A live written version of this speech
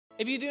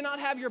If you do not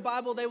have your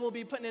Bible, they will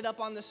be putting it up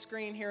on the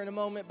screen here in a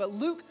moment. But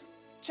Luke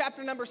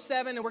chapter number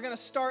 7, and we're going to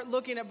start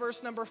looking at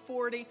verse number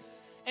 40.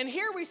 And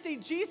here we see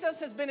Jesus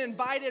has been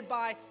invited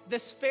by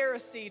this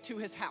Pharisee to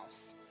his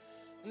house.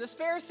 And this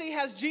Pharisee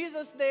has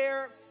Jesus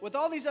there with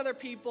all these other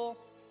people.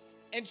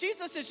 And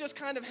Jesus is just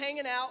kind of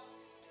hanging out.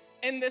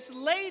 And this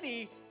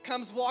lady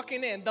comes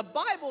walking in. The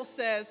Bible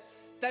says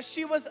that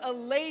she was a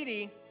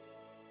lady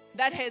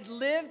that had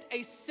lived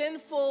a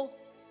sinful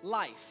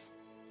life.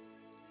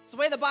 It's the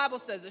way the Bible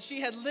says it.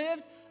 She had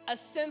lived a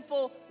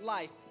sinful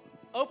life.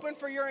 Open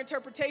for your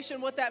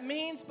interpretation what that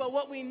means, but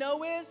what we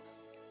know is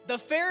the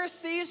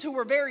Pharisees, who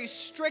were very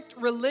strict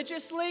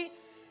religiously,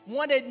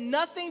 wanted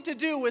nothing to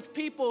do with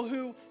people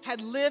who had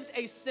lived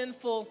a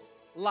sinful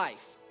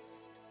life.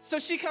 So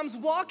she comes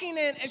walking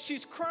in and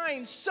she's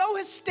crying so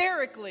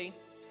hysterically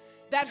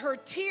that her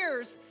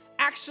tears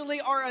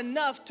actually are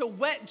enough to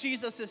wet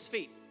Jesus'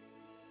 feet.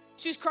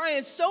 She's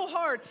crying so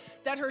hard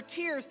that her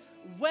tears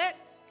wet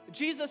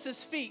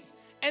Jesus' feet.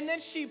 And then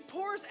she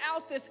pours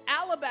out this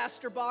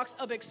alabaster box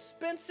of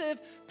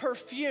expensive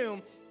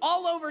perfume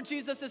all over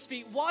Jesus'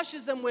 feet,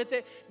 washes them with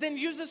it, then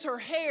uses her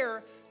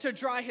hair to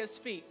dry his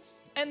feet.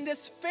 And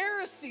this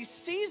Pharisee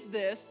sees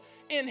this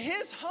in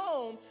his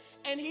home,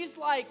 and he's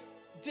like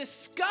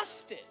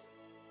disgusted.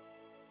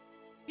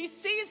 He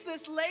sees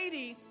this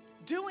lady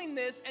doing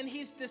this, and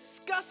he's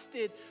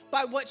disgusted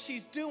by what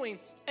she's doing.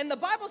 And the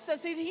Bible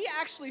says that he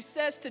actually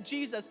says to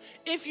Jesus,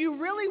 if you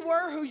really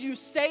were who you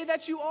say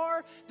that you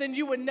are, then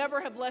you would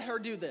never have let her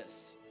do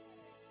this.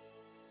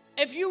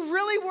 If you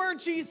really were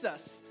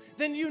Jesus,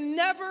 then you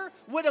never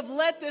would have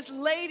let this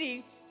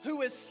lady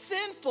who is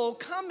sinful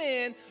come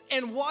in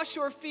and wash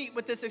your feet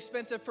with this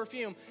expensive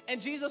perfume.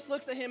 And Jesus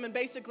looks at him and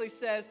basically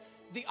says,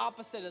 the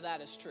opposite of that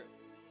is true.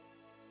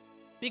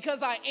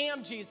 Because I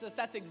am Jesus,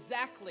 that's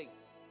exactly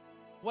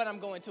what I'm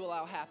going to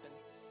allow happen.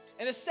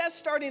 And it says,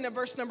 starting at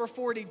verse number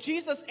 40,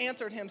 Jesus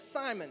answered him,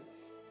 Simon,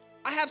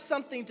 I have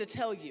something to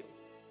tell you.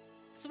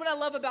 So what I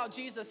love about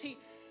Jesus, he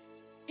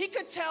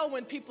could tell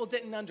when people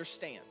didn't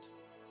understand.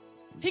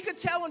 He could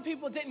tell when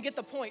people didn't get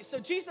the point. So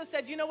Jesus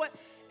said, you know what?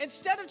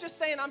 Instead of just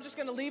saying, I'm just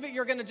going to leave it,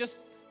 you're going to just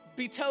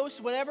be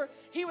toast, whatever,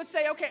 he would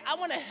say, okay, I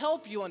want to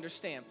help you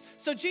understand.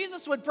 So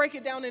Jesus would break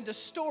it down into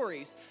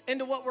stories,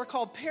 into what were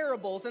called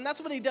parables. And that's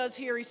what he does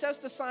here. He says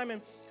to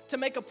Simon, to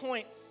make a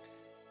point,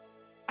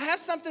 I have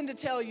something to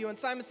tell you. And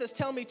Simon says,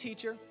 tell me,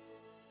 teacher.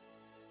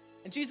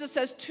 And Jesus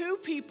says, 2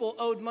 people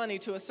owed money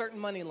to a certain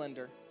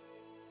moneylender.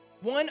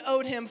 One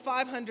owed him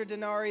 500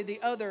 denarii, the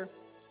other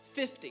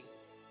 50.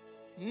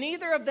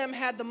 Neither of them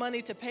had the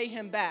money to pay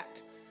him back.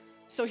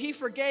 So he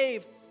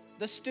forgave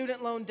the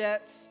student loan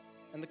debts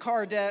and the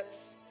car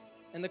debts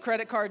and the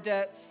credit card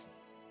debts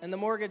and the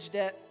mortgage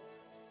debt.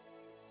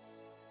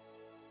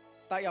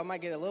 Thought y'all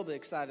might get a little bit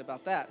excited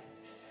about that.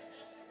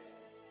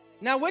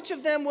 Now, which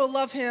of them will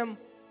love him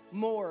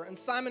more? And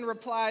Simon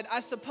replied, I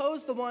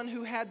suppose the one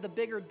who had the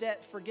bigger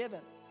debt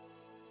forgiven.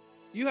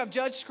 You have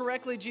judged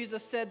correctly,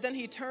 Jesus said. Then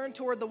he turned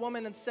toward the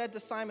woman and said to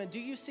Simon, do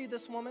you see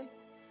this woman?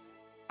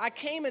 I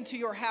came into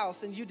your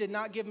house and you did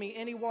not give me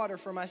any water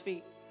for my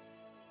feet,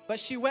 but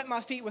she wet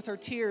my feet with her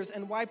tears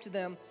and wiped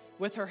them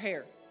with her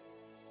hair.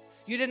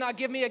 You did not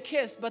give me a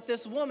kiss, but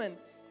this woman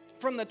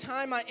from the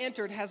time I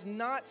entered has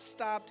not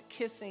stopped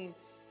kissing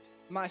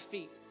my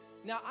feet.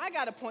 Now I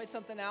got to point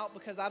something out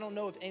because I don't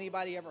know if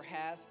anybody ever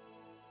has.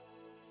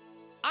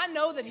 I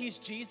know that he's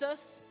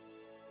Jesus,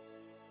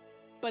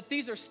 but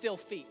these are still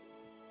feet.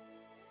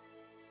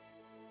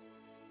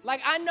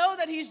 Like, I know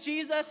that he's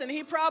Jesus, and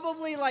he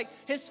probably, like,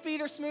 his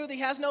feet are smooth. He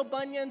has no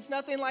bunions,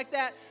 nothing like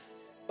that.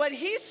 But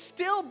he's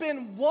still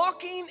been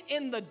walking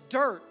in the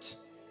dirt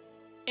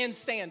in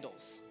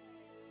sandals.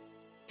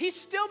 He's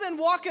still been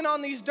walking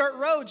on these dirt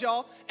roads,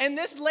 y'all. And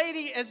this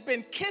lady has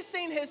been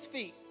kissing his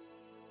feet.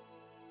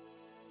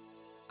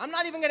 I'm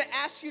not even going to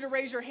ask you to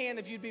raise your hand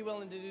if you'd be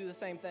willing to do the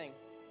same thing.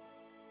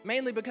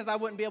 Mainly because I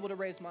wouldn't be able to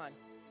raise mine.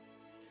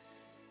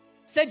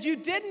 Said, you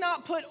did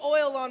not put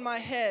oil on my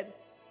head,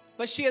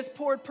 but she has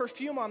poured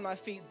perfume on my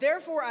feet.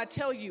 Therefore, I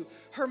tell you,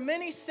 her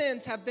many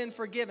sins have been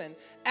forgiven,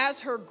 as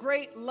her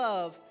great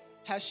love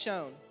has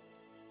shown.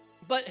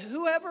 But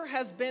whoever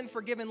has been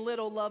forgiven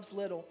little loves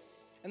little.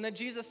 And then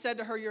Jesus said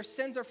to her, your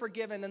sins are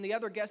forgiven. And the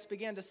other guests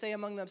began to say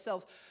among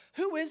themselves,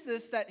 who is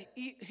this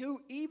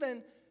who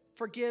even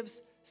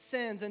forgives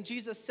sins? And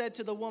Jesus said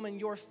to the woman,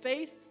 your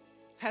faith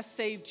has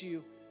saved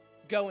you.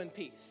 Go in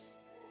peace.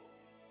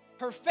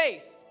 Her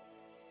faith,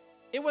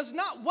 it was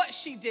not what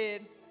she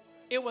did,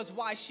 it was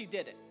why she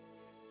did it.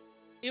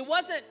 It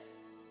wasn't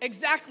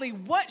exactly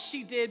what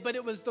she did, but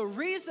it was the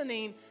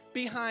reasoning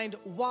behind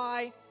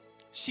why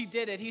she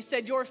did it. He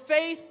said, your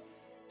faith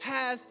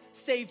has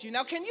saved you.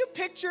 Now, can you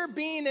picture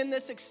being in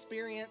this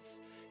experience?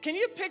 Can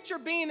you picture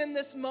being in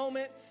this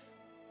moment?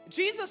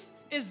 Jesus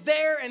is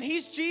there, and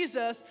he's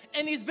Jesus,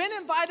 and he's been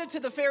invited to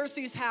the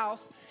Pharisee's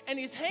house, and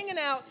he's hanging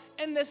out,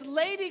 and this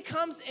lady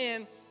comes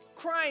in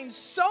crying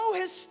so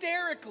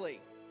hysterically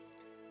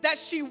that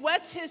she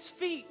wets his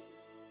feet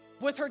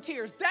with her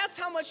tears. That's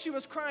how much she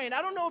was crying.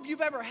 I don't know if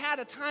you've ever had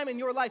a time in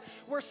your life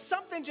where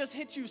something just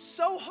hit you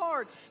so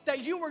hard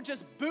that you were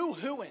just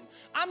boo-hooing.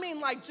 I mean,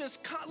 like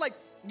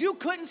you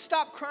couldn't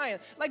stop crying.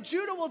 Like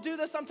Judah will do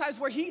this sometimes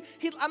where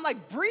I'm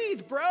like,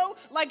 breathe, bro.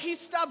 Like he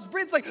stops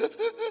breathing, like,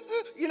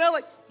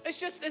 like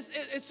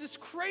it's this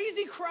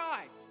crazy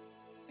cry.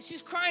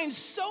 She's crying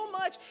so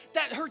much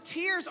that her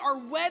tears are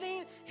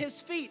wetting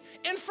his feet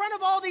in front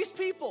of all these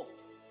people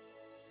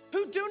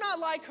who do not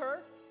like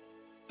her,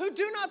 who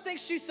do not think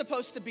she's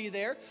supposed to be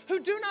there,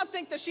 who do not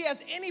think that she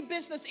has any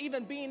business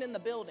even being in the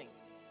building.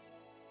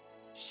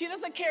 She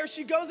doesn't care.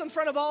 She goes in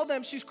front of all of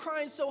them. She's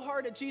crying so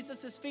hard at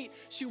Jesus' feet.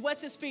 She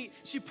wets his feet.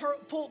 She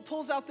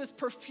pulls out this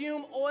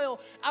perfume oil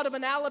out of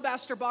an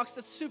alabaster box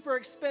that's super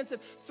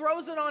expensive,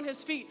 throws it on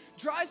his feet,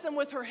 dries them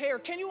with her hair.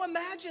 Can you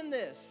imagine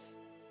this?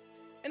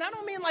 And I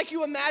don't mean like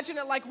you imagine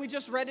it like we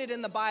just read it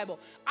in the Bible.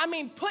 I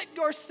mean, put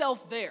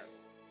yourself there.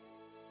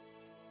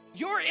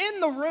 You're in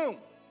the room.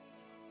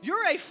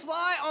 You're a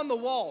fly on the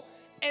wall.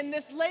 And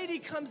this lady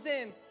comes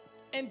in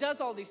and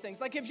does all these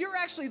things. Like if you're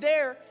actually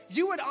there,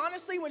 you would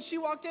honestly, when she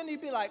walked in,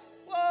 you'd be like,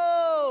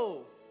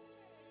 whoa.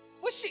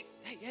 What's she?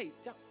 Hey,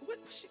 what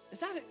was she? Is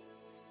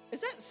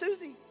that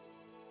Susie?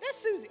 That's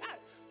Susie.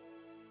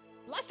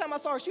 Last time I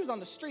saw her, she was on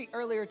the street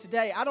earlier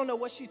today. I don't know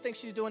what she thinks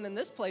she's doing in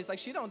this place. Like,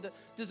 she don't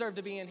deserve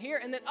to be in here.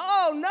 And then,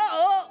 oh,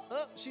 no,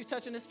 she's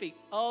touching his feet.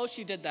 Oh,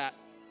 she did that.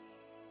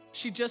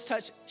 She just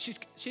touched,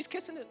 she's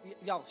kissing it.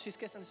 Y'all, she's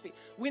kissing his feet.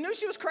 We knew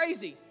she was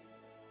crazy,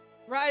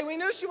 right? We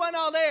knew she wasn't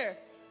all there.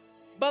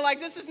 But, like,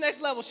 this is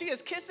next level. She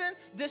is kissing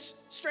this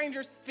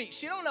stranger's feet.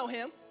 She don't know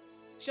him.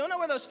 She don't know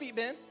where those feet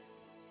been.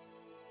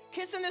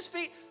 Kissing his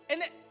feet.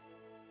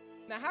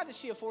 Now, how did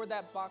she afford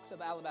that box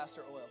of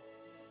alabaster oil?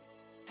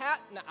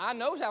 Now, I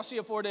know how she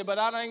afforded it, but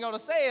I ain't going to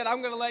say it.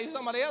 I'm going to let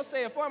somebody else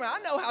say it for me. I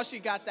know how she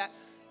got that.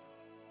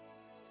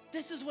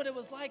 This is what it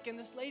was like, and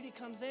this lady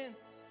comes in,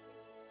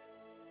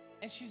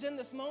 and she's in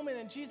this moment,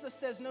 and Jesus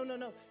says, no,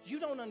 you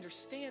don't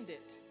understand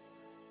it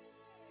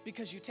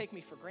because you take me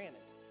for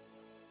granted.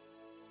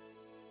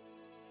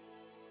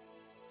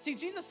 See,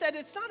 Jesus said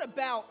it's not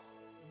about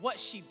what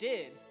she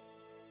did.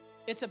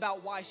 It's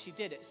about why she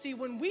did it. See,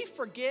 when we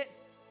forget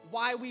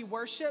why we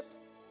worship,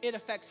 it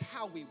affects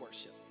how we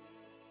worship.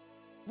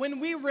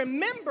 When we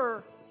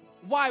remember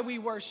why we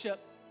worship,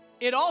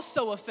 it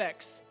also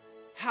affects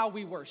how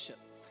we worship.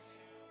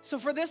 So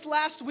for this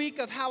last week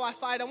of How I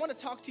Fight, I want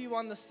to talk to you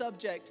on the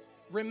subject,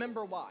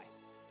 remember why.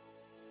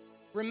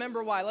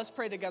 Remember why. Let's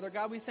pray together.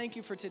 God, we thank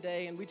you for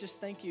today, and we just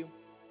thank you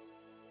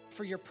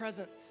for your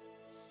presence.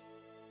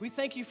 We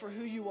thank you for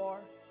who you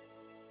are.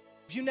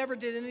 If you never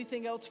did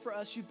anything else for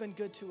us, you've been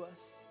good to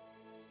us.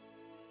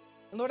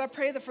 And Lord, I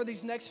pray that for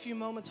these next few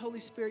moments, Holy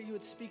Spirit, you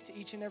would speak to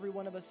each and every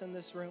one of us in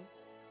this room.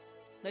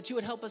 That you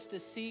would help us to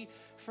see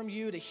from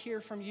you, to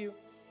hear from you.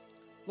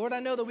 Lord, I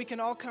know that we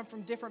can all come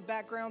from different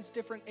backgrounds,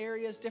 different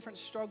areas, different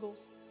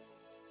struggles,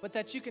 but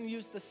that you can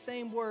use the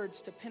same words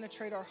to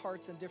penetrate our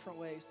hearts in different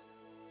ways.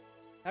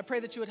 I pray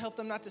that you would help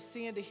them not to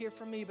see and to hear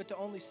from me, but to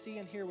only see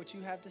and hear what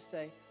you have to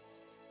say.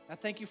 I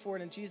thank you for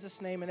it in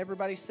Jesus' name. And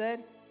everybody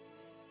said,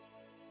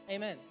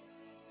 amen.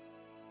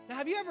 Now,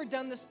 have you ever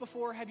done this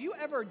before? Have you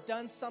ever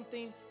done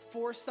something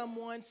for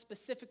someone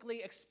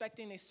specifically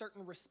expecting a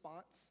certain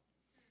response?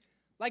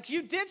 Like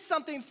you did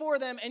something for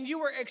them and you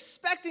were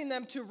expecting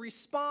them to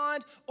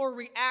respond or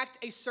react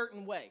a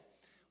certain way.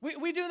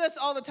 We do this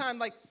all the time.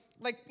 Like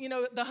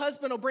the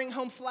husband will bring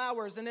home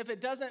flowers, and if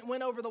it doesn't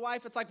win over the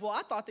wife, it's like, well,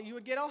 I thought that you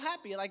would get all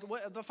happy. Like,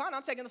 fine,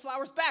 I'm taking the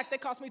flowers back. They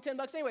cost me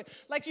 $10 anyway.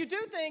 Like you do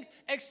things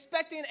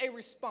expecting a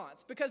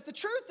response, because the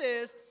truth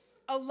is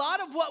a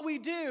lot of what we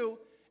do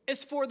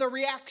is for the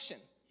reaction.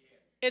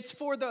 It's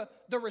for the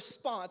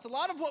response. A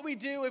lot of what we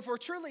do, if we're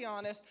truly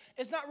honest,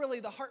 is not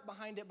really the heart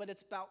behind it, but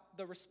it's about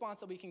the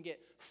response that we can get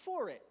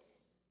for it.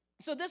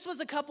 So this was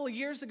a couple of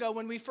years ago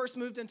when we first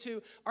moved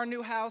into our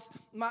new house.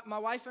 My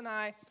wife and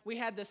I, we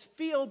had this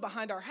field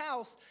behind our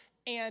house,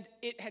 and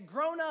it had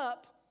grown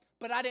up,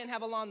 but I didn't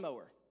have a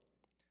lawnmower.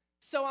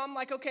 So I'm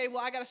like, okay,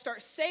 well, I got to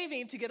start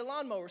saving to get a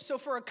lawnmower. So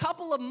for a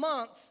couple of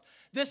months,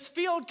 this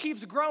field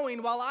keeps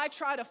growing while I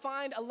try to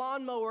find a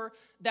lawnmower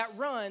that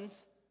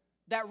runs,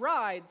 that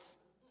rides.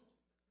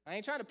 I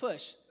ain't trying to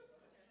push.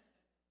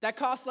 That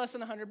costs less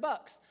than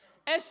 $100.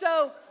 And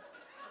so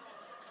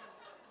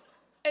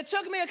it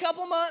took me a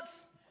couple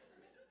months.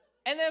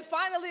 And then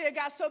finally it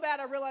got so bad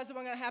I realized it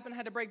wasn't going to happen. I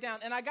had to break down.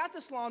 And I got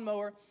this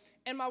lawnmower.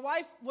 And my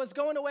wife was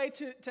going away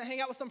to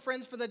hang out with some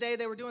friends for the day.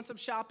 They were doing some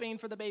shopping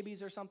for the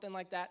babies or something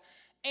like that.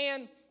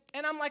 And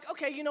I'm like,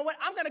 okay, you know what?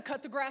 I'm going to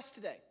cut the grass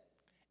today.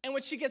 And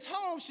when she gets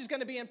home, she's going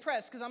to be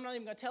impressed, because I'm not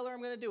even going to tell her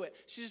I'm going to do it.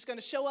 She's just going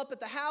to show up at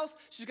the house.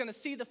 She's going to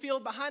see the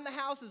field behind the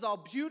house is all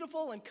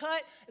beautiful and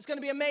cut. It's going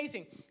to be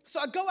amazing. So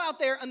I go out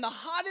there on the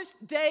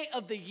hottest day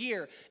of the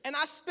year, and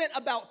I spent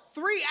about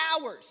 3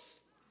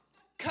 hours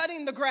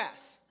cutting the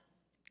grass.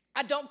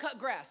 I don't cut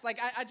grass. Like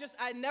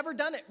I'd never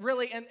done it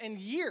really in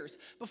years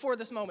before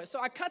this moment.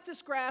 So I cut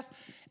this grass,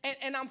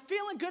 and I'm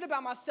feeling good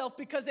about myself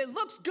because it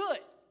looks good.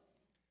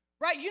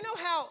 Right? You know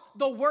how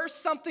the worse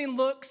something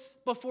looks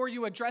before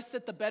you address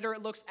it, the better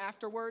it looks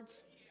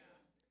afterwards?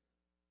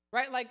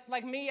 Right?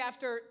 Like me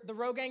after the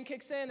Rogaine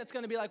kicks in, it's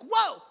going to be like,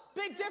 whoa,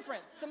 big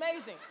difference. It's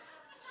amazing.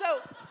 So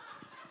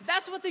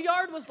that's what the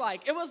yard was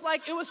like. It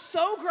was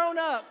so grown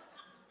up.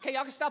 Okay,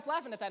 y'all can stop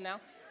laughing at that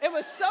now. It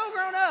was so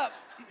grown up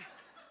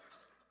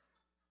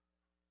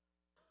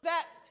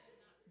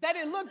that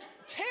it looked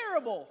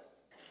terrible.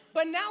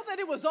 But now that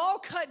it was all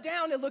cut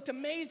down, it looked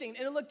amazing,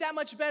 and it looked that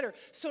much better.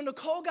 So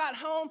Nicole got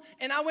home,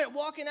 and I went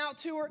walking out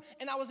to her,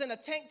 and I was in a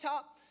tank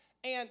top,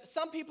 and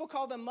some people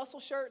call them muscle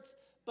shirts,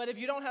 but if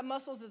you don't have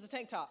muscles, it's a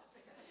tank top.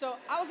 So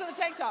I was in a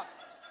tank top,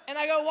 and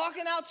I go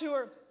walking out to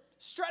her,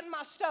 strutting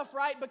my stuff,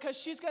 right, because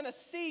she's going to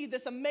see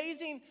this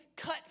amazing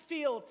cut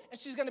field, and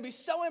she's going to be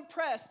so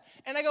impressed.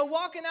 And I go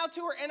walking out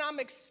to her, and I'm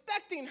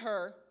expecting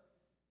her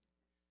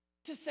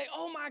to say,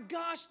 oh, my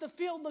gosh, the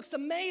field looks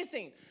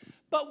amazing.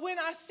 But when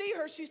I see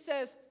her, she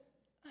says,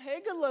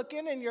 hey, good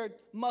looking in your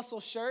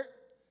muscle shirt.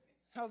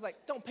 I was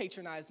like, don't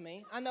patronize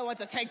me. I know it's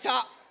a tank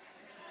top.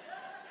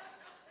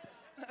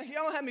 You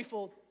don't have me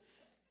fooled.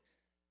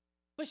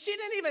 But she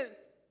didn't even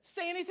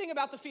say anything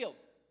about the field.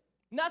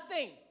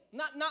 Nothing.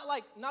 Not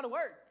a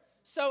word.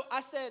 So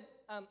I said,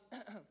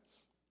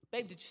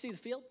 babe, did you see the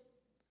field?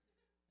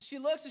 She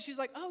looks and she's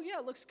like, oh, yeah,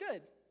 it looks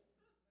good.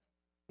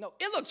 No,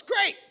 it looks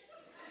great.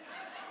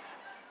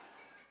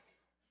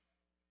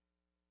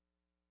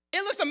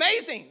 It looks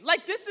amazing.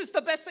 Like, this is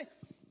the best thing.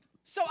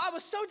 So I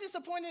was so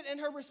disappointed in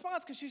her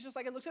response because she's just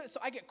like, it looks good. So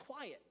I get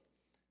quiet.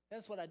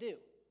 That's what I do.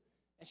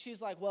 And she's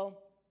like,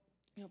 well,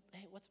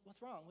 hey, what's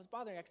wrong? What's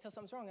bothering you? I can tell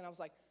something's wrong. And I was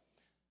like,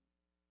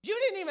 you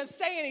didn't even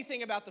say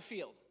anything about the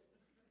field.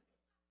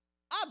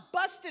 I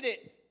busted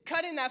it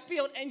cutting that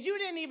field, and you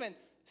didn't even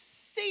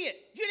see it.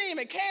 You didn't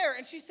even care.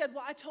 And she said,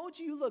 well, I told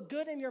you look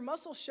good in your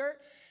muscle shirt.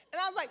 And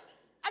I was like,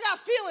 I got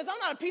feelings. I'm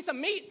not a piece of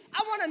meat.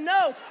 I want to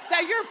know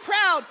that you're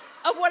proud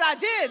of what I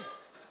did,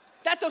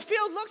 that the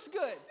field looks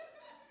good.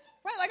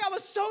 Right? Like, I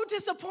was so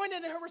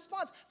disappointed in her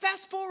response.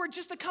 Fast forward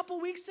just a couple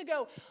weeks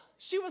ago,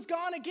 she was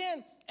gone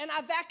again, and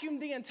I vacuumed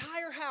the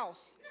entire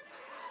house.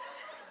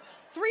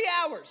 3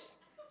 hours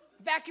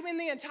vacuuming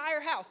the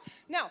entire house.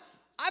 Now,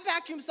 I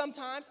vacuum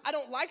sometimes. I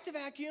don't like to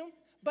vacuum,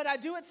 but I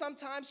do it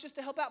sometimes just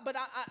to help out. But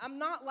I'm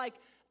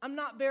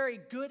not very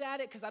good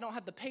at it because I don't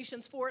have the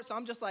patience for it, so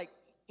I'm just like,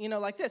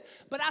 like this.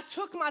 But I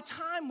took my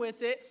time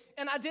with it,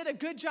 and I did a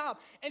good job.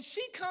 And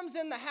she comes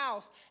in the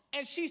house,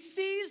 and she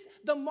sees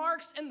the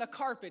marks in the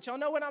carpet. Y'all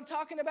know what I'm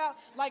talking about?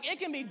 Like, it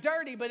can be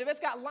dirty, but if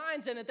it's got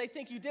lines in it, they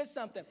think you did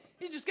something.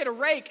 You just get a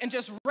rake and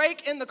just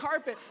rake in the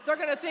carpet. They're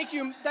gonna think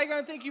you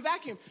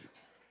vacuumed.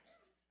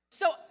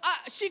 So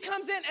she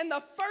comes in, and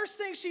the first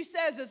thing she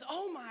says is,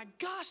 oh my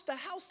gosh, the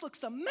house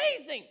looks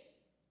amazing.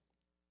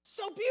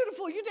 So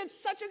beautiful. You did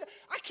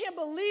I can't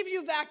believe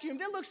you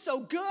vacuumed. It looks so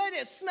good.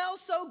 It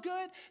smells so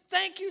good.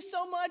 Thank you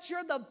so much.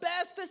 You're the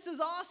best. This is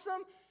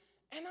awesome.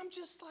 And I'm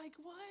just like,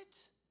 what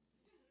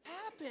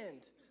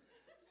happened?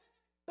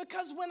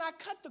 Because when I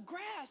cut the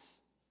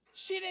grass,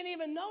 she didn't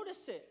even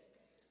notice it.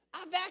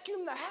 I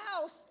vacuumed the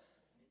house,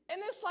 and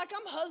it's like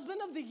I'm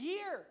husband of the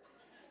year.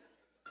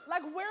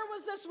 Like, where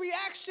was this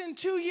reaction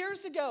 2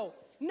 years ago?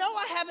 No,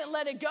 I haven't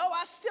let it go.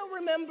 I still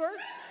remember.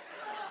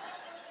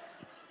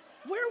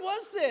 Where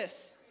was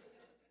this?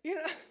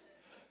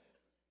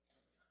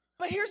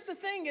 But here's the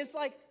thing is,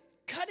 like,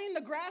 cutting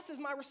the grass is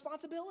my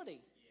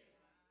responsibility.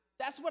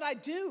 That's what I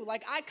do.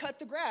 Like, I cut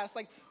the grass.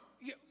 Like,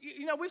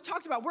 we've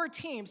talked about we're a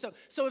team.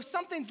 So if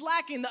something's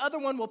lacking, the other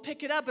one will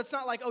pick it up. It's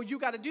not like, oh, you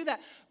got to do that.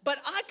 But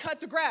I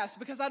cut the grass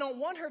because I don't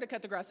want her to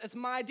cut the grass. It's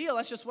my deal.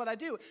 That's just what I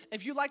do.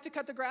 If you like to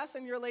cut the grass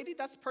and you're a lady,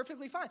 that's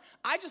perfectly fine.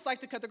 I just like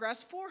to cut the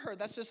grass for her.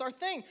 That's just our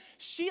thing.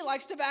 She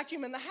likes to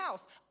vacuum in the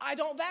house. I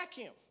don't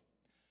vacuum.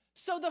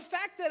 So the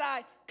fact that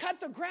I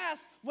cut the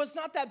grass was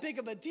not that big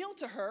of a deal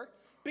to her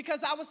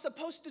because I was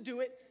supposed to do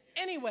it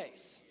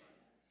anyways.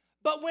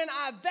 But when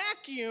I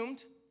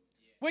vacuumed,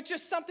 which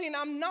is something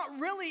I'm not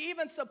really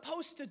even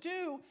supposed to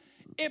do,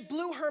 it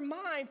blew her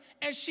mind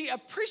and she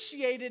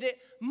appreciated it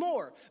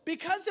more.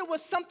 Because it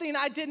was something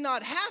I did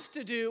not have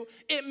to do,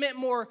 it meant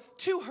more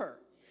to her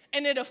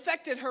and it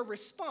affected her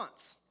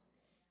response.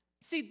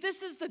 See,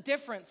 this is the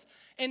difference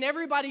in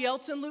everybody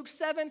else in Luke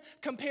 7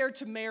 compared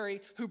to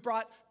Mary who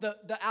brought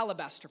the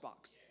alabaster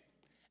box.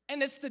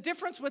 And it's the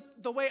difference with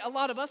the way a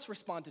lot of us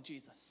respond to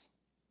Jesus.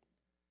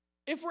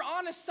 If we're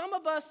honest, some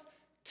of us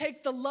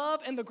take the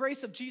love and the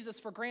grace of Jesus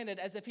for granted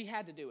as if he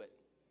had to do it.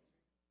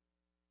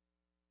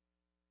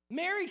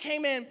 Mary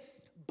came in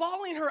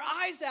bawling her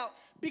eyes out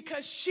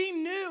because she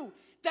knew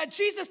that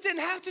Jesus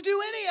didn't have to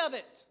do any of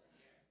it.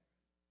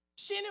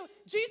 She knew.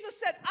 Jesus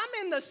said,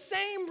 I'm in the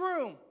same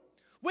room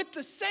with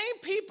the same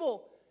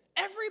people,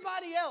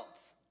 everybody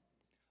else.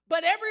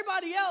 But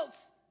everybody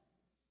else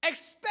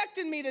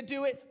expected me to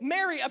do it.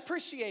 Mary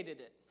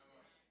appreciated it.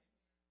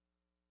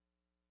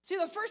 See,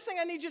 the first thing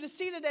I need you to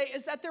see today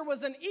is that there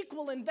was an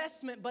equal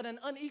investment, but an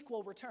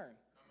unequal return.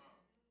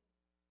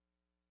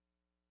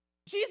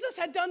 Jesus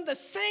had done the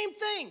same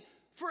thing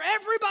for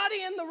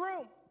everybody in the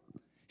room.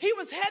 He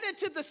was headed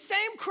to the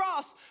same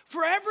cross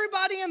for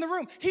everybody in the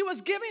room. He was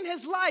giving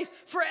his life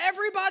for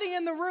everybody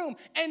in the room.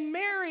 And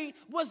Mary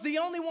was the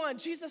only one.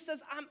 Jesus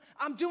says,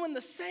 I'm doing the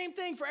same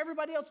thing for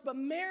everybody else. But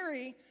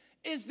Mary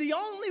is the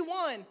only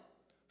one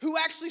who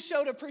actually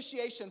showed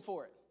appreciation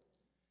for it.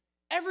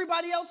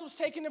 Everybody else was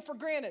taking it for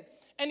granted.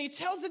 And he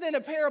tells it in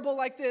a parable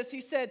like this.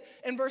 He said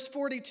in verse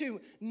 42,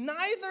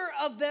 neither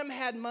of them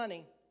had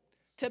money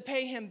to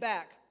pay him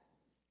back.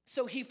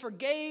 So he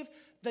forgave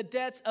the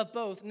debts of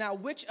both. Now,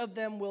 which of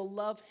them will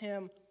love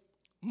him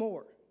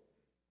more?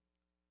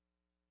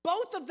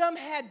 Both of them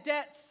had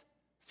debts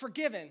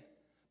forgiven,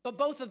 but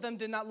both of them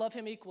did not love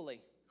him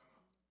equally.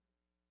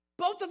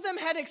 Both of them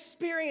had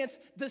experienced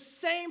the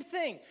same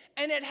thing,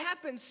 and it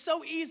happens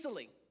so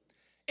easily.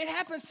 It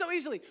happens so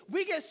easily.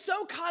 We get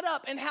so caught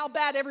up in how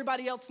bad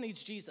everybody else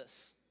needs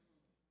Jesus.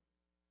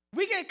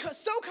 We get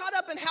so caught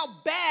up in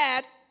how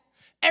bad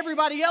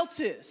everybody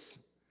else is,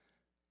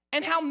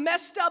 and how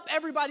messed up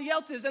everybody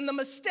else is, and the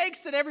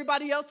mistakes that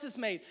everybody else has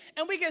made.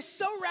 And we get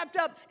so wrapped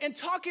up in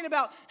talking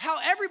about how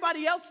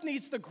everybody else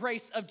needs the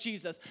grace of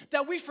Jesus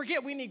that we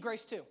forget we need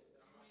grace too.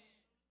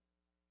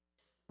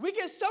 We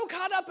get so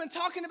caught up in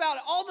talking about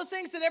all the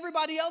things that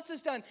everybody else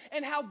has done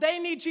and how they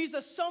need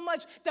Jesus so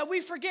much that we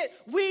forget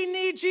we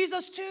need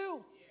Jesus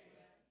too.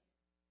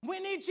 We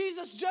need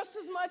Jesus just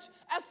as much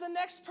as the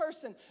next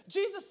person.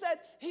 Jesus said,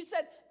 he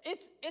said,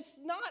 it's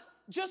not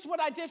just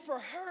what I did for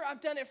her,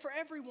 I've done it for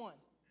everyone.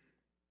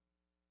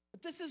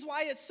 But this is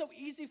why it's so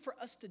easy for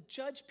us to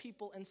judge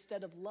people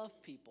instead of love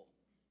people.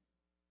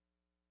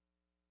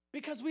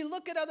 Because we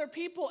look at other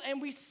people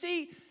and we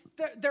see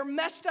their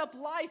messed up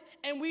life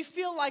and we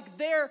feel like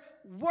they're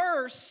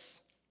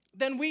worse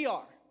than we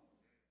are.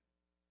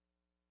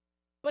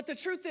 But the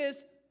truth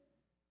is,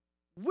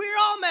 we're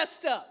all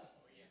messed up.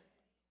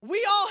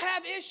 We all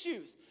have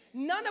issues.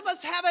 None of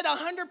us have it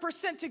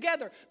 100%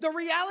 together. The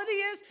reality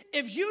is,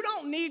 if you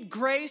don't need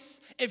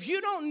grace, if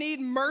you don't need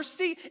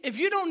mercy, if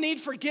you don't need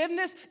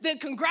forgiveness, then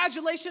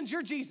congratulations,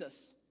 you're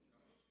Jesus.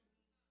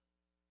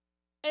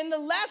 And the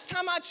last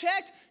time I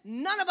checked,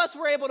 none of us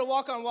were able to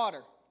walk on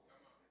water.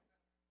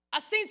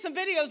 I've seen some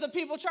videos of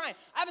people trying.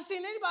 I haven't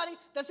seen anybody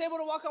that's able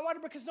to walk on water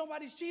because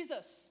nobody's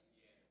Jesus.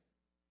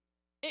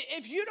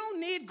 If you don't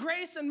need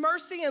grace and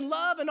mercy and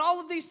love and all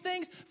of these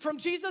things from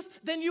Jesus,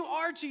 then you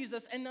are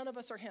Jesus, and none of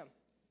us are him.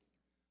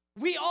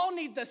 We all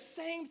need the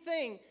same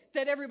thing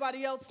that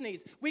everybody else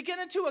needs. We get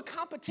into a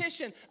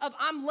competition of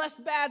I'm less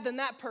bad than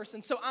that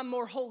person, so I'm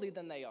more holy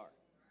than they are.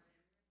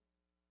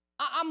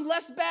 I'm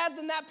less bad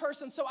than that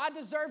person, so I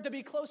deserve to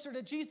be closer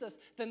to Jesus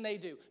than they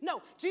do.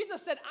 No,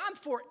 Jesus said, I'm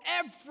for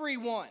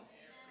everyone.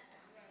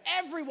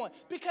 Everyone.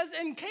 Because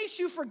in case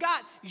you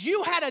forgot,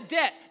 you had a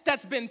debt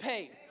that's been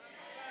paid.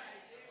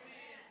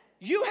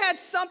 You had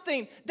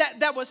something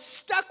that was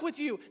stuck with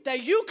you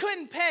that you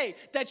couldn't pay,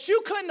 that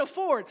you couldn't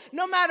afford.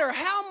 No matter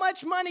how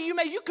much money you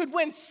made, you could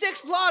win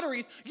 6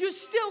 lotteries. You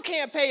still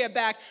can't pay it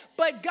back.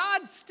 But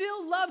God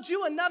still loved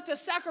you enough to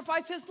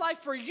sacrifice his life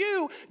for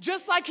you,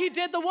 just like he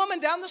did the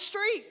woman down the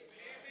street.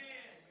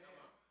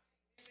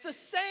 It's the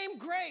same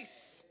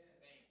grace.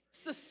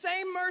 It's the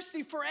same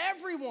mercy for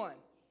everyone.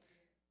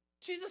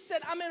 Jesus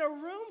said, I'm in a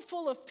room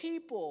full of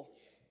people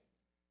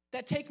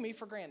that take me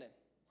for granted.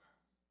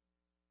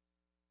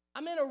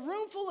 I'm in a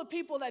room full of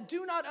people that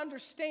do not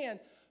understand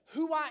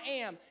who I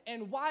am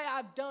and why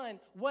I've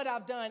done what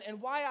I've done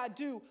and why I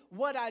do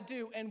what I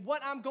do and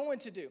what I'm going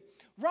to do.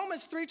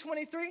 Romans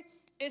 3:23,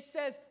 it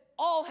says,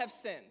 all have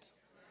sinned.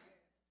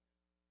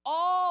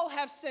 All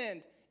have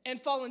sinned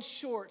and fallen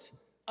short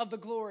of the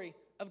glory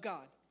of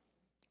God.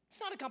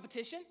 It's not a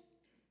competition.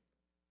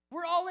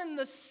 We're all in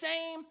the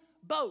same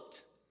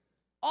boat.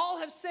 All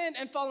have sinned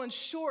and fallen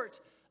short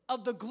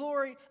of the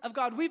glory of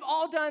God. We've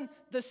all done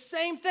the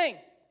same thing.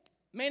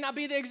 May not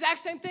be the exact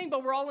same thing,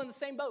 but we're all in the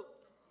same boat.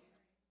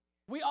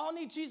 We all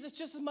need Jesus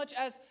just as much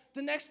as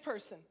the next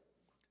person.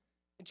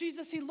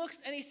 Jesus, he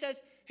looks and he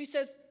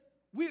says,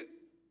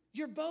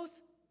 you're both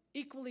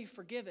equally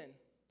forgiven,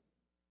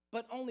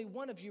 but only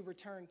one of you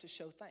returned to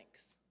show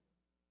thanks.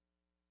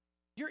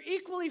 You're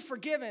equally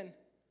forgiven,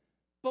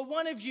 but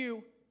one of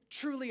you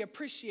truly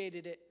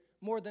appreciated it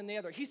more than the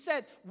other. He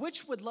said,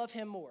 which would love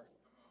him more?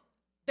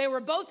 They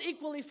were both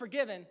equally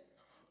forgiven,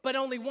 but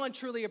only one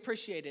truly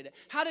appreciated it.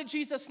 How did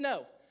Jesus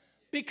know?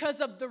 Because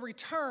of the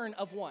return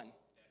of one.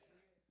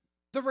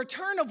 The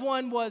return of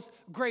one was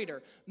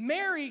greater.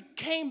 Mary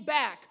came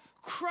back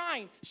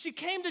crying. She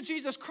came to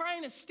Jesus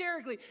crying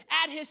hysterically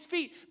at his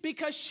feet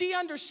because she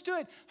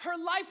understood her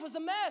life was a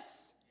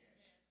mess.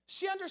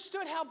 She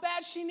understood how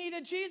bad she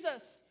needed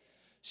Jesus.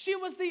 She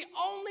was the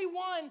only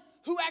one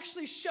who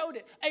actually showed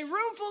it. A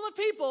room full of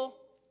people,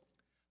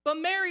 but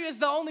Mary is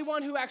the only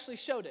one who actually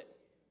showed it.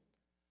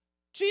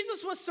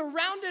 Jesus was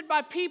surrounded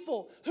by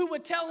people who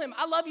would tell him,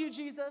 I love you,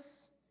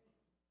 Jesus.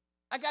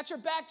 I got your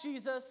back,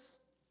 Jesus.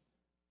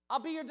 I'll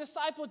be your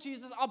disciple,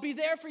 Jesus. I'll be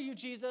there for you,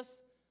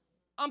 Jesus.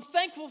 I'm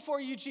thankful for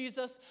you,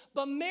 Jesus.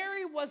 But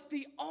Mary was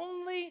the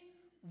only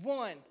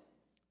one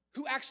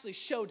who actually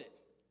showed it.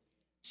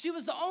 She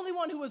was the only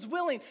one who was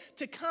willing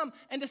to come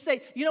and to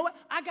say, you know what,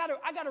 I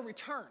gotta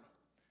return.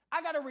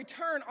 I gotta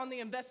return on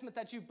the investment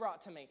that you've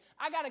brought to me.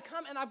 I gotta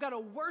come and I've gotta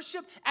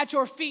worship at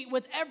your feet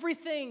with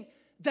everything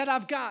that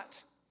I've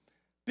got.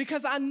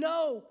 Because I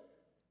know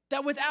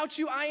that without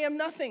you, I am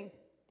nothing.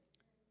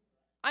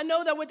 I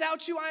know that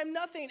without you, I am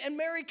nothing. And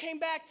Mary came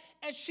back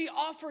and she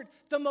offered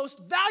the most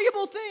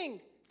valuable thing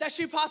that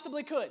she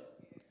possibly could.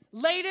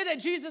 Laid it at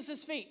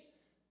Jesus' feet.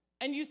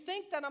 And you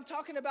think that I'm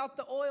talking about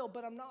the oil,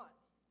 but I'm not.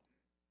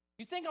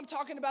 You think I'm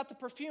talking about the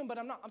perfume, but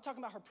I'm not. I'm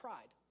talking about her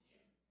pride.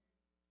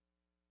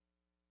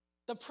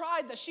 The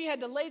pride that she had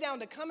to lay down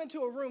to come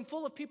into a room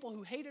full of people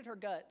who hated her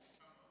guts,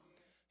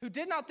 who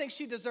did not think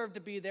she deserved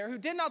to be there, who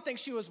did not think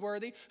she was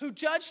worthy, who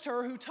judged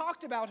her, who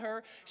talked about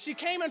her. She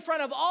came in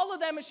front of all of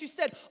them and she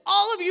said,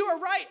 all of you are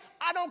right.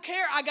 I don't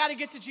care. I got to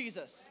get to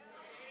Jesus.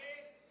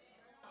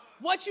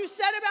 What you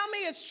said about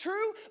me is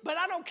true, but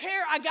I don't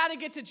care. I got to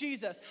get to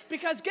Jesus.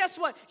 Because guess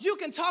what? You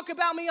can talk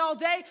about me all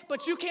day,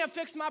 but you can't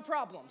fix my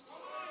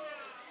problems.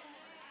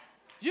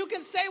 You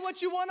can say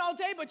what you want all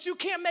day, but you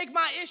can't make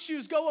my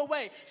issues go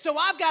away. So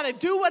I've got to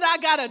do what I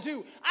got to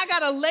do. I got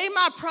to lay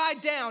my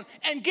pride down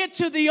and get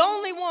to the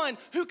only one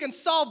who can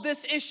solve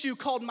this issue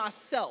called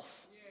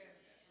myself.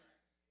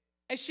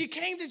 And she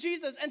came to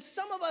Jesus. And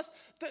some of us,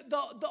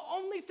 the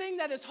only thing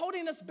that is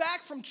holding us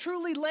back from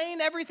truly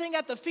laying everything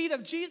at the feet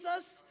of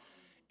Jesus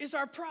is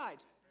our pride.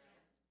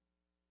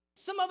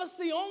 Some of us,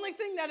 the only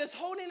thing that is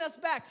holding us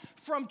back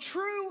from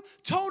true,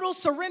 total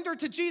surrender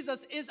to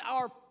Jesus is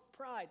our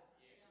pride.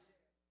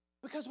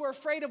 Because we're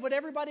afraid of what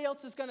everybody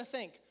else is going to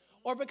think.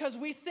 Or because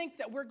we think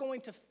that we're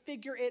going to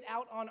figure it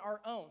out on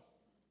our own.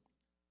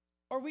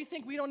 Or we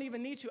think we don't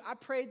even need to. I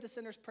prayed the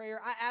sinner's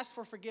prayer. I asked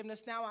for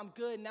forgiveness. Now I'm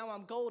good. Now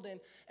I'm golden.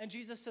 And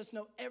Jesus says,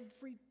 no,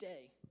 every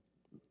day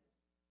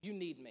you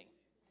need me.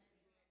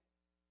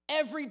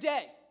 Every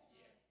day.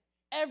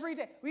 Every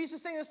day. We used to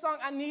sing this song,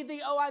 I need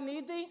thee, oh, I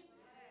need thee.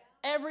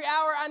 Every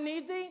hour I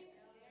need thee.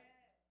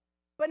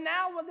 But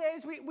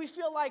nowadays we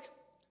feel like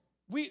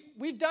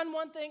we've done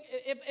one thing.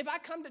 If I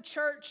come to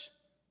church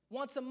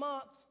once a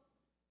month,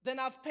 then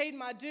I've paid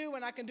my due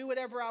and I can do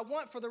whatever I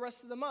want for the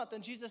rest of the month.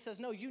 And Jesus says,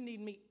 no, you need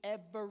me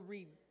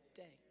every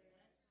day.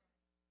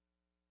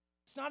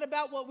 It's not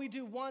about what we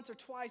do once or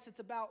twice. It's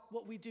about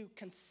what we do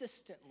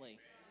consistently.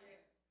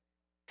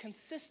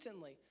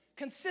 Consistently.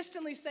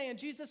 Consistently saying,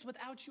 Jesus,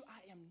 without you,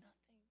 I am nothing.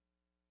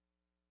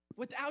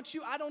 Without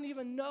you, I don't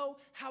even know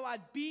how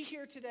I'd be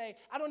here today.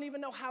 I don't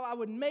even know how I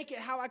would make it,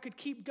 how I could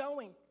keep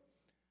going.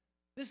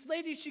 This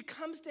lady, she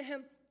comes to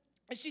him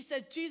and she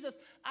says, Jesus,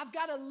 I've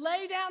got to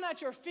lay down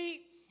at your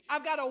feet.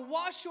 I've got to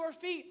wash your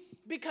feet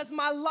because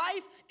my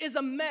life is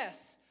a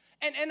mess.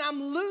 And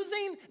I'm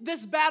losing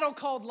this battle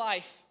called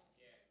life.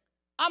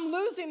 I'm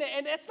losing it,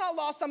 and it's not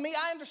lost on me.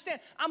 I understand.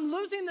 I'm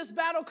losing this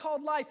battle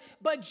called life,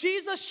 but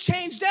Jesus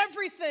changed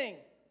everything.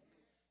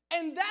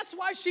 And that's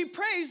why she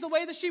praised the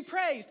way that she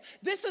praised.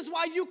 This is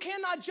why you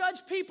cannot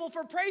judge people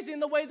for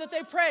praising the way that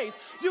they praise.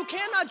 You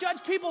cannot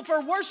judge people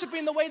for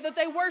worshiping the way that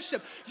they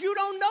worship. You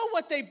don't know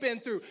what they've been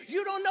through.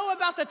 You don't know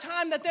about the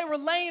time that they were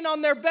laying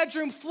on their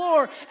bedroom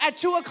floor at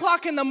 2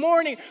 o'clock in the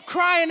morning,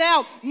 crying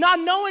out, not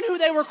knowing who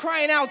they were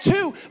crying out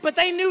to, but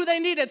they knew they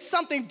needed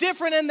something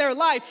different in their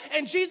life.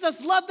 And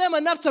Jesus loved them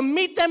enough to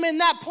meet them in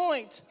that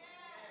point.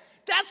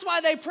 That's why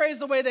they praise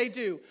the way they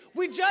do.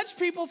 We judge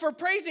people for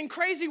praising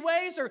crazy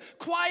ways or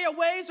quiet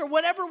ways or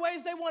whatever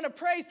ways they want to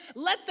praise.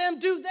 Let them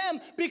do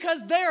them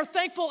because they are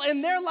thankful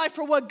in their life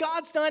for what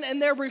God's done and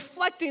they're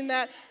reflecting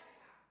that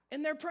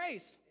in their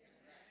praise.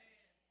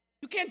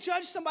 You can't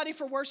judge somebody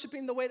for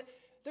worshiping the way that,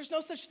 there's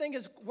no such thing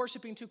as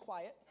worshiping too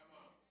quiet.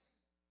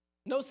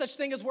 No such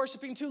thing as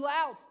worshiping too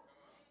loud.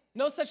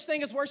 No such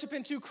thing as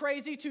worshiping too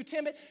crazy, too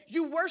timid.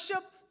 You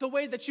worship the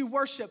way that you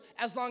worship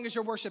as long as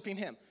you're worshiping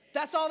him.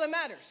 That's all that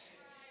matters.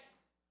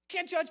 You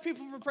can't judge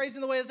people for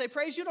praising the way that they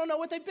praise. You don't know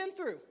what they've been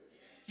through.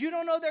 You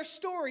don't know their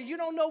story. You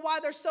don't know why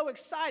they're so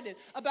excited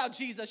about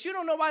Jesus. You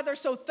don't know why they're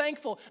so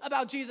thankful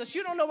about Jesus.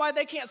 You don't know why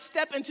they can't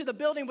step into the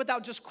building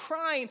without just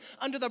crying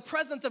under the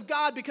presence of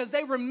God because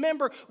they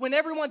remember when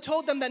everyone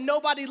told them that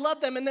nobody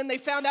loved them and then they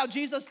found out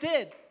Jesus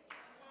did.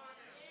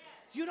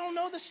 You don't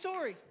know the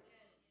story.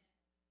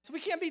 So we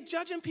can't be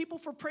judging people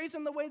for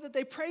praising the way that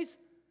they praise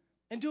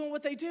and doing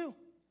what they do.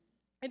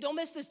 And don't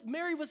miss this.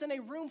 Mary was in a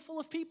room full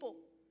of people.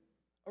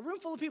 A room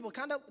full of people,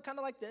 kind of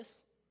like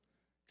this.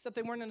 Except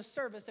they weren't in a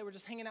service. They were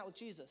just hanging out with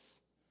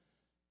Jesus.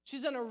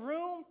 She's in a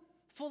room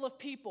full of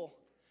people.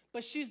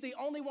 But she's the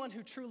only one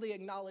who truly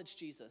acknowledged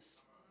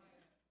Jesus.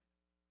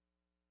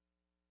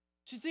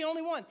 She's the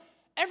only one.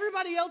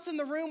 Everybody else in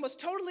the room was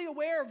totally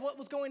aware of what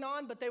was going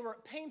on. But they were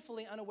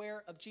painfully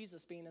unaware of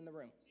Jesus being in the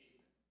room.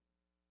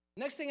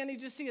 Next thing I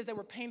need you to see is they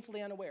were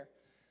painfully unaware.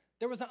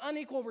 There was an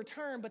unequal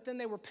return, but then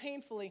they were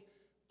painfully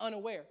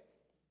unaware.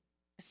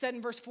 It said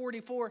in verse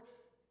 44,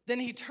 then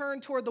he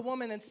turned toward the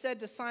woman and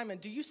said to Simon,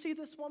 do you see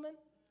this woman?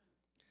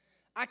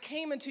 I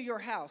came into your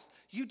house.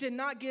 You did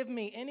not give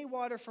me any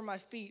water for my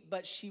feet,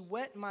 but she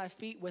wet my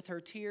feet with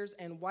her tears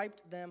and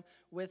wiped them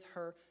with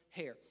her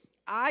hair.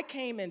 I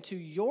came into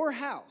your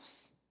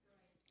house,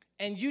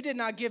 and you did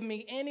not give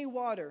me any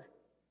water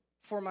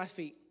for my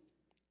feet.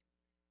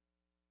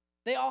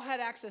 They all had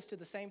access to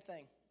the same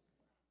thing.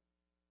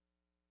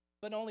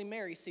 But only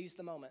Mary seized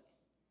the moment.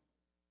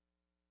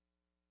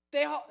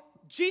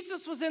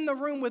 Jesus was in the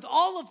room with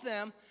all of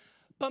them,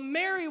 but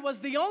Mary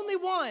was the only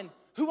one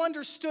who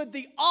understood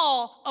the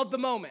awe of the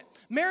moment.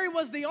 Mary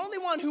was the only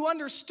one who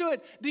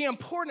understood the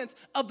importance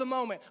of the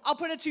moment. I'll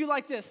put it to you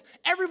like this.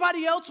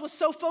 Everybody else was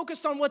so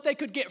focused on what they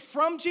could get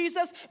from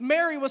Jesus.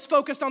 Mary was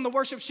focused on the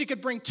worship she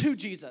could bring to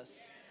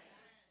Jesus.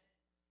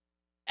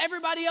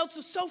 Everybody else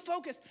was so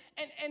focused.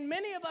 And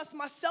many of us,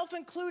 myself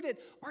included,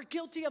 are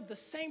guilty of the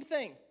same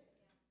thing.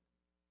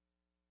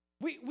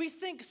 We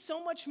think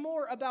so much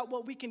more about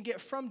what we can get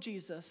from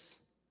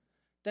Jesus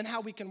than how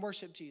we can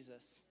worship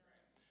Jesus.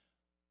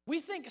 We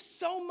think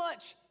so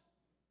much,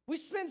 we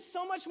spend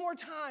so much more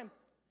time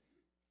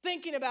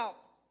thinking about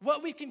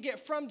what we can get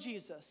from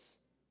Jesus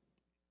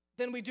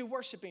than we do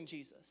worshiping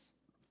Jesus.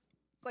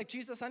 It's like,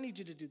 Jesus, I need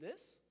you to do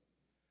this.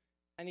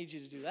 I need you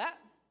to do that.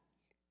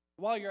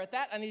 While you're at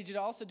that, I need you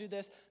to also do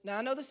this. Now,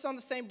 I know this is on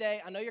the same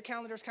day. I know your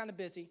calendar's kind of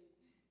busy,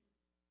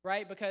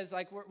 right? Because,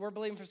 like, we're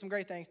believing for some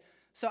great things.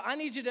 So I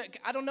need you to,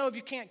 I don't know if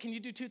you can you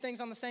do two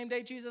things on the same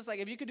day, Jesus? Like,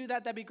 if you could do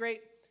that, that'd be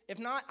great. If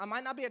not, I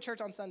might not be at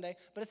church on Sunday,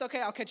 but it's okay.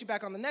 I'll catch you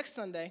back on the next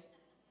Sunday.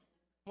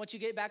 Once you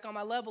get back on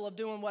my level of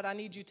doing what I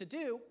need you to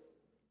do.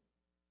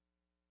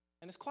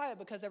 And it's quiet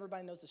because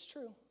everybody knows it's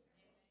true.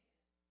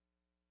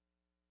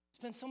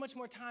 Spend so much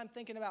more time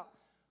thinking about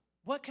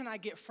what can I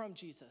get from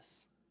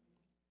Jesus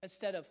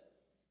instead of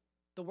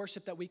the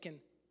worship that we can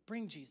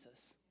bring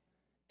Jesus.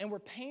 And we're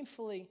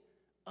painfully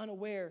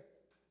unaware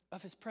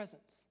of his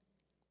presence.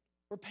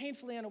 We're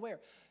painfully unaware.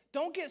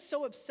 Don't get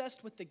so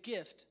obsessed with the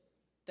gift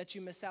that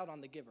you miss out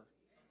on the giver.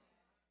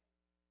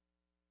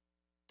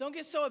 Don't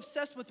get so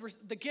obsessed with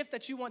the gift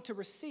that you want to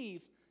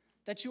receive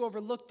that you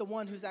overlook the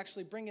one who's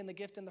actually bringing the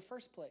gift in the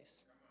first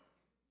place.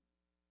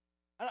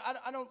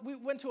 We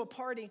went to a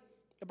party,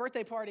 a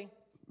birthday party,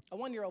 a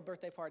 1-year-old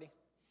birthday party,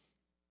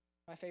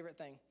 my favorite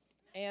thing.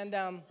 And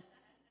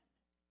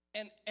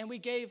we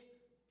gave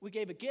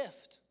a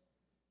gift.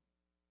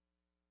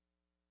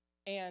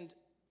 And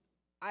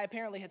I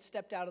apparently had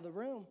stepped out of the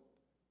room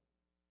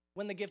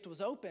when the gift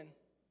was open.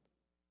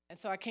 And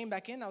so I came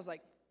back in, I was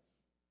like,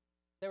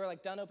 they were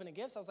like done opening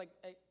gifts. I was like,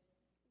 hey,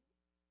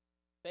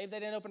 babe, they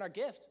didn't open our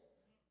gift.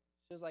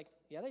 She was like,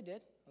 yeah, they did.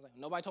 I was like,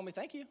 nobody told me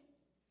thank you.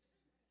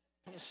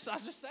 I was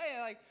just saying,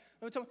 like,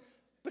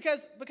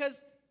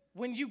 because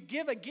when you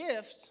give a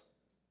gift,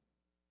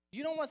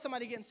 you don't want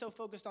somebody getting so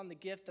focused on the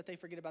gift that they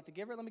forget about the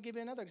giver. Let me give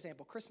you another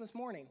example. Christmas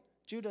morning,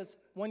 Judah's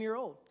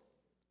 1-year-old.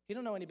 He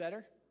don't know any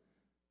better.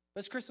 But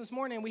it's Christmas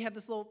morning, and we had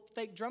this little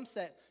fake drum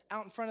set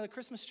out in front of the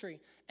Christmas tree.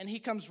 And he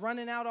comes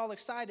running out all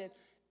excited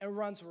and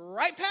runs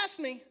right past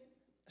me,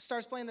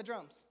 starts playing the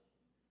drums.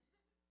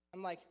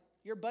 I'm like,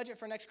 your budget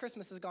for next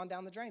Christmas has gone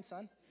down the drain,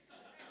 son.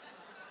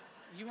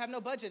 You have no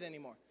budget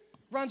anymore.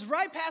 Runs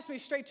right past me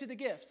straight to the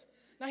gift.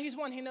 Now, he's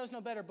 1, he knows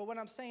no better, but what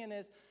I'm saying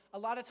is a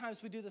lot of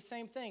times we do the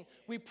same thing.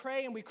 We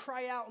pray and we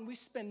cry out and we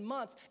spend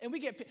months and we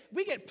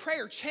get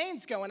prayer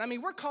chains going. I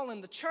mean, we're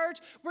calling the church.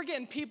 We're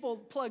getting people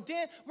plugged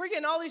in. We're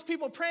getting all these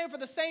people praying for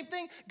the same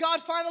thing.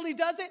 God finally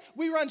does it.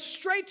 We run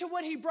straight to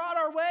what he brought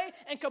our way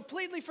and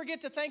completely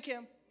forget to thank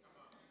him.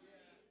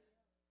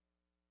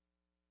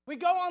 We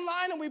go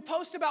online and we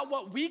post about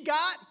what we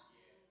got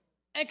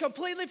and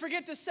completely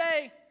forget to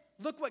say,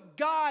 look what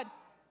God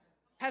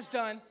has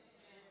done.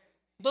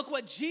 Look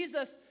what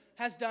Jesus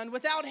has done.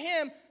 Without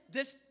him,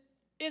 this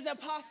isn't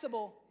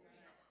possible.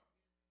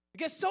 We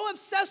get so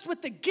obsessed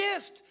with the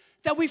gift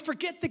that we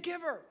forget the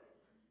giver.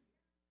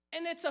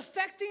 And it's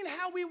affecting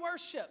how we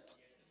worship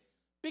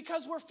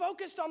because we're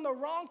focused on the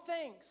wrong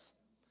things.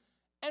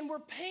 And we're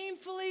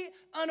painfully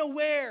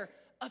unaware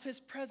of his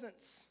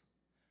presence.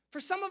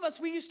 For some of us,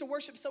 we used to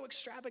worship so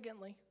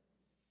extravagantly.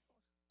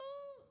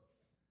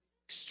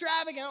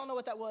 Extravagant, I don't know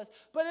what that was,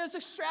 but it was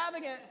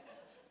extravagant.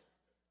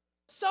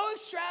 So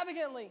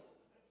extravagantly.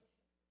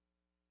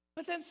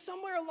 But then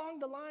somewhere along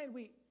the line,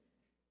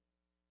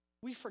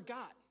 we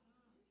forgot.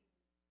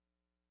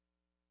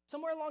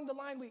 Somewhere along the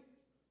line,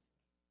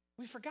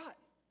 we forgot.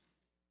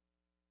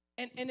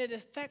 And it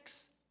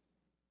affects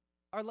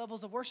our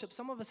levels of worship.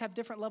 Some of us have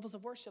different levels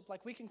of worship.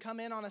 Like we can come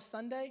in on a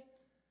Sunday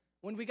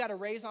when we got a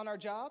raise on our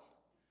job.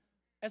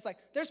 It's like,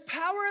 there's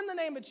power in the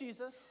name of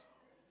Jesus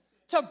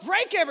to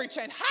break every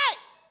chain. Hi!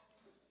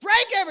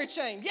 Break every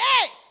chain.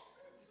 Yay!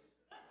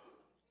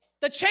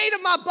 The chain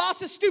of my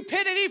boss's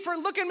stupidity for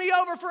looking me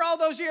over for all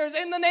those years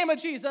in the name of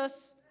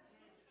Jesus.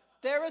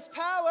 There is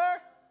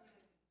power.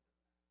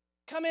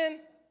 Come in.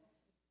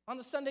 On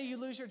the Sunday, you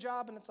lose your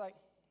job, and it's like,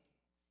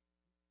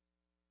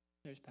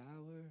 there's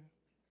power.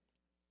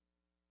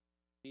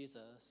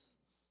 Jesus.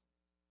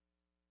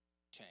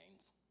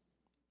 Chains.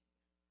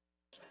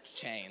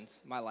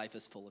 Chains. My life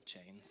is full of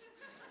chains.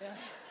 Yeah.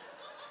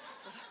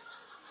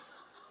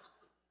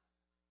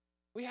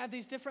 We have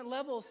these different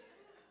levels.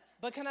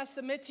 But can I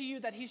submit to you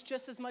that he's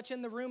just as much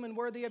in the room and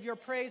worthy of your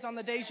praise on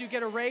the days you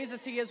get a raise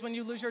as he is when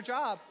you lose your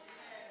job?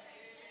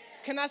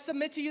 Can I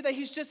submit to you that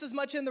he's just as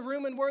much in the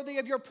room and worthy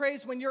of your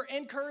praise when you're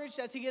encouraged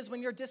as he is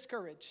when you're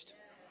discouraged?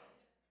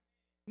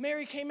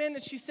 Mary came in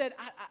and she said,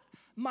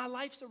 my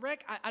life's a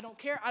wreck. I don't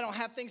care. I don't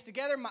have things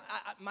together.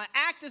 My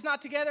act is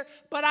not together,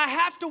 but I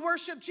have to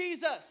worship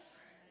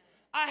Jesus.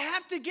 I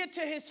have to get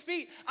to his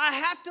feet. I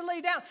have to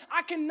lay down.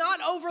 I cannot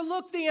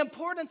overlook the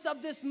importance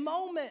of this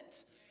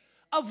moment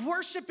of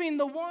worshiping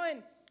the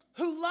one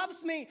who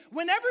loves me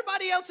when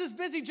everybody else is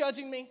busy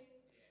judging me.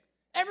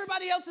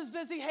 Everybody else is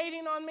busy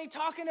hating on me,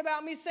 talking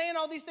about me, saying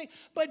all these things.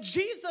 But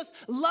Jesus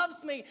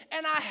loves me,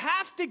 and I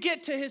have to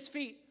get to his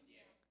feet.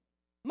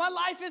 My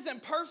life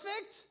isn't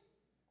perfect.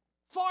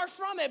 Far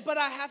from it, but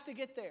I have to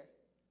get there.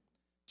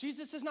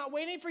 Jesus is not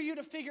waiting for you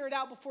to figure it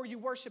out before you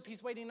worship.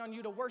 He's waiting on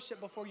you to worship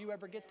before you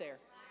ever get there.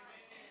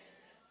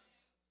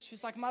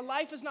 She's like, my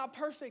life is not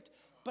perfect,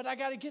 but I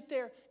got to get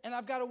there, and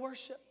I've got to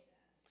worship.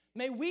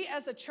 May we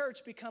as a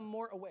church become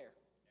more aware.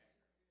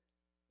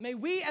 May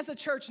we as a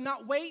church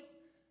not wait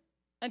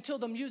until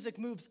the music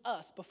moves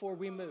us before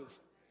we move.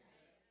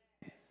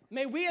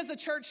 May we as a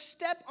church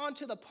step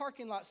onto the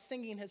parking lot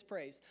singing his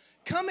praise.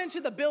 Come into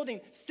the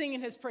building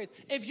singing his praise.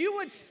 If you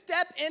would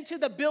step into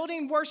the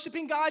building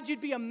worshiping God,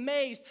 you'd be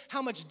amazed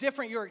how much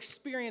different your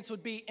experience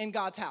would be in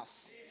God's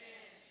house.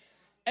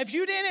 Amen. If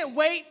you didn't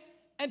wait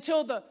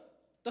until the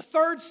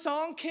third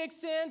song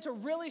kicks in to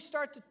really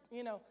start to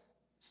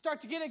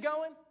get it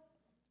going,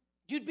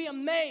 you'd be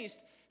amazed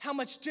how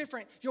much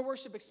different your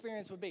worship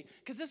experience would be.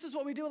 Because this is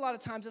what we do a lot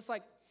of times. It's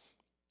like,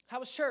 how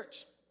was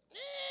church?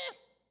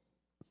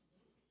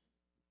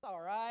 It's all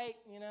right,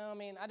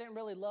 I didn't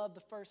really love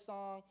the first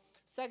song.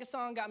 Second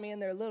song got me in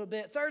there a little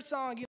bit. Third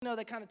song,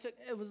 they kind of took,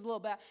 it was a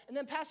little bad. And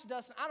then Pastor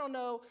Dustin, I don't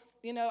know,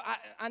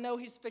 I know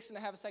he's fixing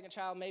to have a second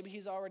child. Maybe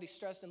he's already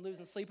stressed and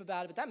losing sleep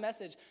about it. But that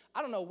message,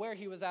 I don't know where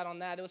he was at on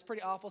that. It was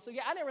pretty awful. So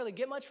yeah, I didn't really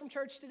get much from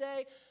church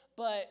today,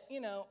 but,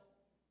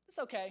 it's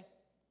okay.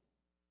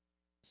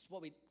 It's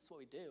what we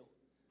do.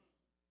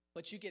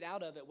 But you get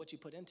out of it what you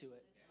put into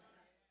it.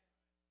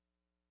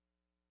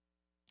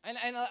 And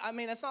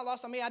it's not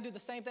lost on me. I do the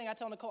same thing. I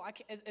tell Nicole,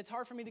 it's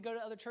hard for me to go to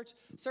other church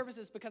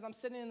services because I'm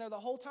sitting in there the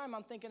whole time.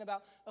 I'm thinking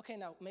about, okay,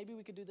 now maybe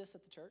we could do this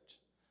at the church.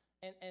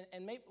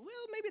 And maybe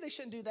they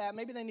shouldn't do that.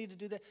 Maybe they need to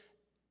do that.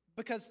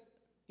 Because,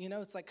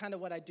 it's like kind of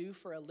what I do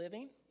for a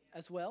living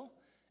as well.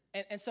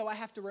 And so I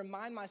have to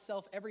remind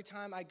myself every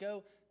time I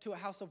go to a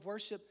house of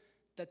worship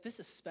that this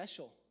is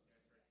special.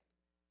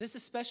 This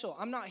is special.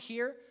 I'm not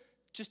here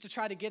just to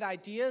try to get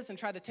ideas and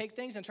try to take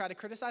things and try to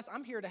criticize.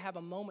 I'm here to have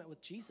a moment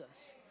with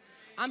Jesus.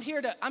 I'm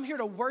here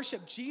to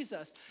worship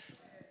Jesus.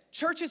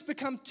 Church has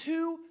become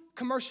too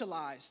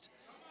commercialized,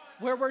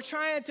 where we're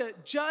trying to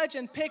judge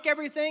and pick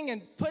everything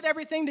and put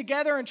everything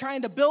together and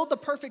trying to build the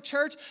perfect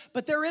church,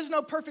 but there is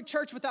no perfect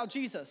church without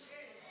Jesus.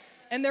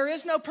 And there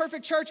is no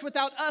perfect church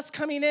without us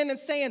coming in and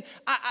saying,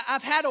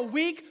 I've had a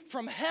week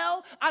from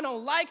hell. I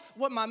don't like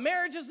what my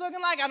marriage is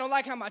looking like. I don't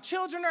like how my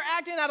children are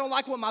acting. I don't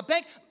like what my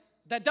bank,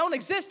 that don't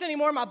exist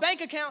anymore, my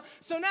bank account.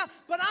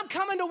 But I'm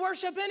coming to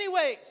worship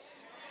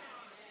anyways.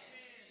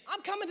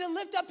 I'm coming to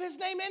lift up his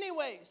name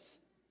anyways.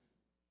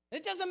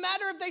 It doesn't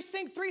matter if they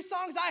sing 3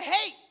 songs I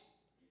hate.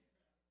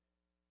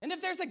 And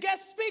if there's a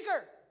guest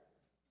speaker,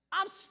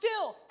 I'm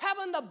still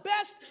having the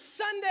best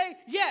Sunday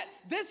yet.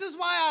 This is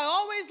why I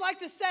always like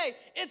to say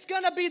it's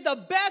going to be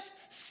the best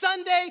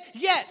Sunday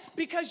yet,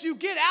 because you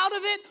get out of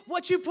it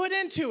what you put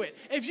into it.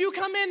 If you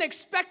come in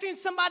expecting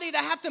somebody to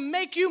have to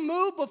make you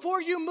move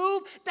before you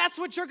move, that's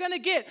what you're going to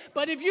get.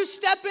 But if you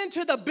step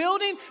into the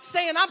building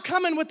saying, I'm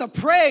coming with the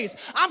praise,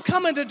 I'm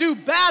coming to do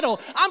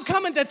battle, I'm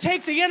coming to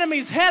take the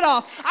enemy's head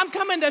off, I'm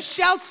coming to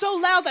shout so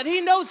loud that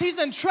he knows he's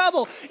in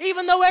trouble,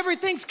 even though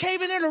everything's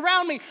caving in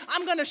around me,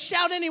 I'm going to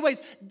shout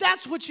anyways.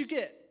 That's what you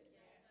get.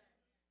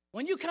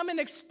 When you come in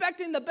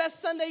expecting the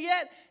best Sunday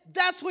yet,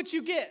 that's what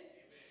you get.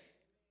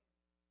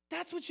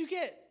 That's what you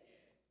get.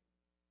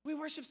 We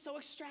worship so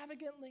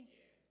extravagantly.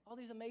 All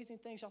these amazing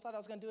things. Y'all thought I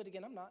was going to do it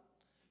again. I'm not.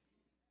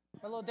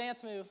 A little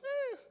dance move.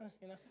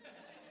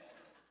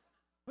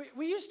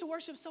 We used to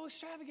worship so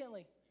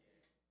extravagantly.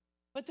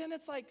 But then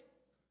it's like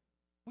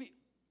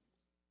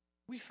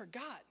we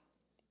forgot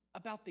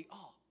about the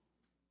awe.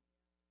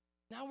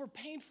 Now we're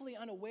painfully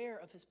unaware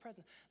of his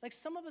presence. Like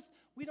some of us,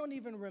 we don't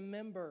even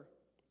remember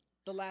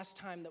the last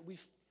time that we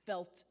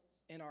felt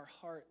in our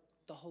heart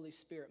the Holy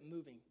Spirit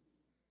moving.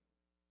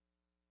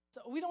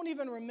 So we don't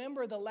even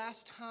remember the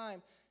last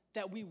time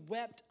that we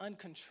wept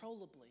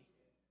uncontrollably.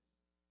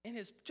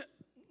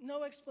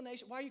 No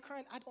explanation. Why are you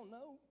crying? I don't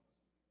know.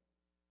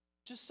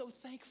 Just so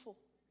thankful.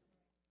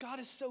 God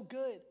is so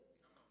good.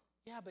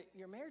 Yeah, but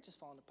your marriage is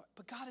falling apart.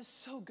 But God is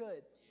so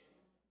good.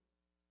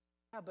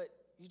 Yeah, but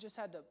you just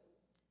had to,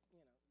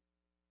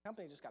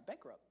 company just got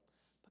bankrupt.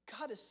 But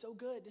God is so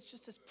good. It's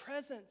just his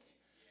presence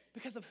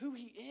because of who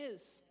he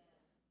is.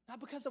 Not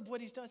because of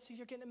what he's done. See,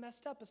 you're getting it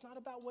messed up. It's not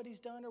about what he's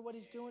done or what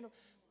he's doing.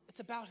 It's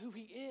about who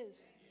he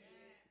is.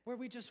 Where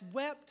we just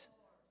wept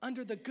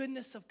under the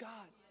goodness of God.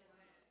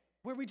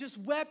 Where we just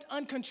wept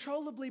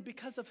uncontrollably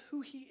because of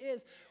who he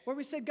is. Where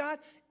we said, God,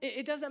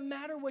 it doesn't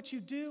matter what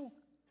you do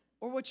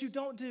or what you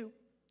don't do.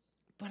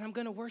 but I'm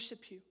going to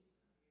worship you.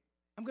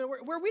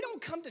 Where we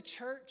don't come to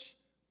church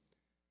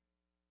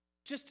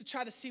just to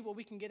try to see what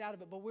we can get out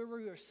of it, but where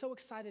we are so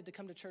excited to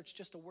come to church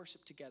just to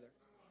worship together.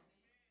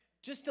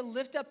 Just to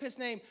lift up his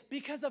name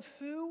because of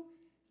who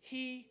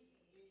he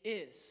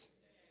is.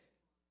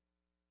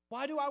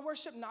 Why do I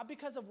worship? Not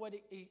because of what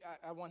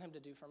I want him to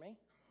do for me.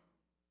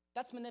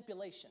 That's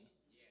manipulation.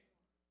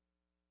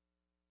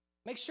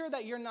 Make sure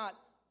that you're not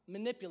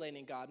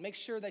manipulating God. Make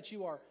sure that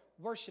you are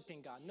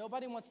worshiping God.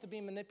 Nobody wants to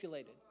be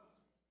manipulated.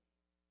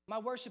 My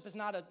worship is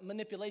not a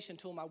manipulation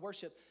tool. My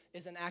worship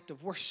is an act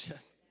of worship.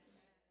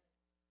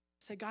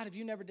 Say, God, if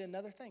you never did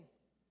another thing,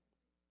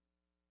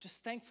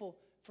 just thankful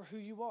for who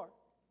you are.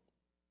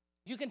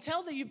 You can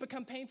tell that you've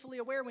become painfully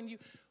aware when you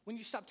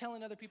stop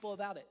telling other people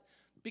about it.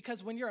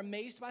 Because when you're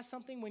amazed by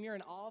something, when you're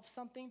in awe of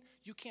something,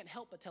 you can't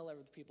help but tell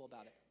other people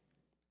about it.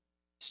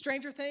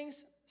 Stranger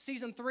Things,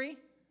 season 3,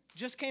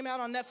 just came out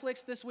on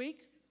Netflix this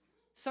week.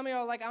 Some of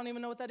y'all are like, I don't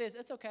even know what that is.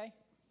 It's okay.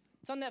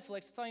 It's on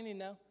Netflix. That's all you need to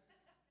know.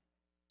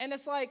 And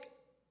it's like,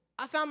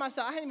 I found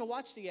myself, I hadn't even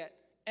watched it yet.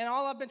 And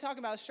all I've been talking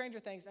about is Stranger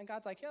Things. And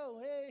God's like, yo,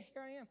 hey,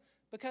 here I am.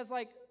 Because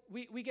like,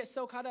 we get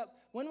so caught up.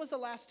 When was the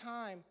last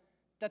time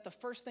that the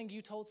first thing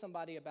you told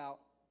somebody about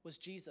was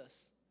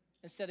Jesus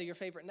instead of your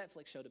favorite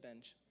Netflix show to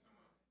binge?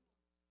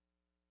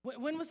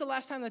 When was the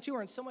last time that you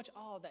were in so much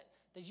awe that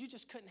you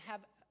just couldn't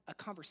have a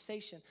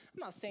conversation? I'm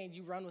not saying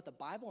you run with the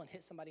Bible and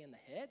hit somebody in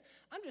the head.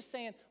 I'm just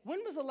saying, when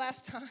was the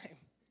last time?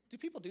 Do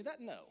people do that?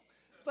 No.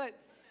 But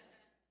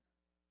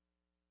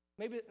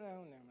maybe, oh,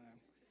 never mind.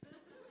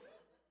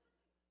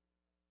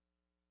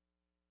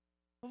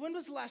 But when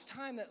was the last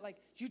time that like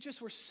you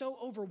just were so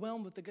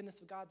overwhelmed with the goodness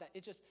of God that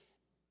it just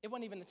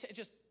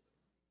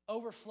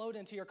overflowed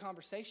into your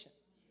conversation?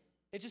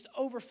 It just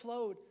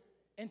overflowed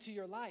into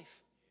your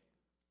life.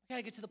 We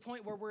gotta get to the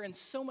point where we're in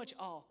so much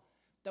awe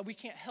that we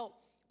can't help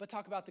but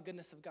talk about the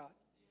goodness of God.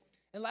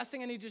 And last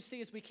thing I need you to see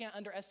is we can't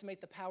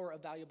underestimate the power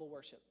of valuable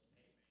worship.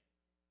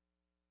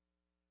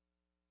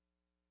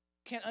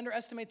 Can't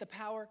underestimate the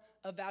power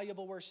of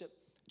valuable worship.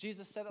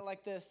 Jesus said it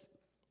like this.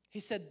 He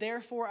said,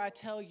 therefore I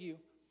tell you,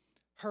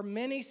 her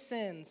many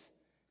sins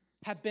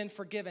have been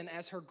forgiven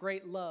as her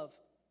great love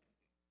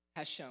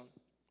has shown.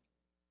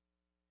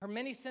 Her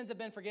many sins have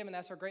been forgiven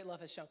as her great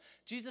love has shown.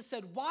 Jesus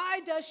said, why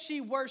does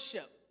she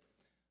worship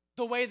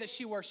the way that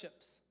she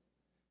worships?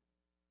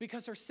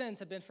 Because her sins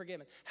have been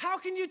forgiven. How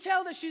can you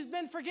tell that she's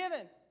been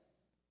forgiven?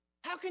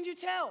 How can you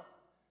tell?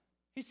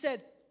 He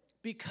said,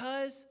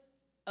 because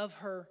of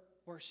her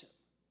worship.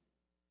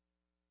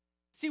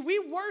 See, we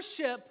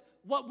worship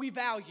what we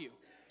value.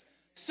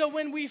 So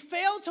when we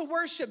fail to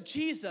worship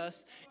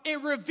Jesus,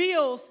 it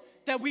reveals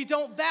that we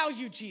don't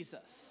value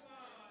Jesus.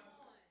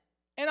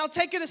 And I'll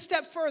take it a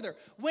step further.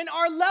 When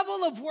our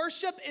level of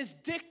worship is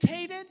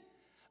dictated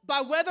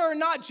by whether or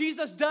not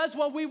Jesus does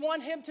what we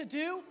want him to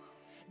do,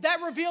 that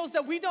reveals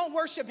that we don't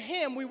worship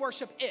him, we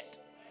worship it.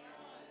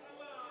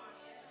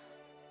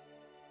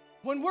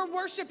 When we're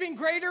worshiping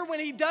greater when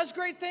he does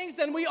great things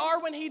than we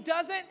are when he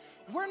doesn't,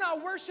 we're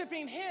not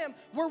worshiping him,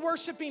 we're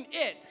worshiping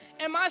it.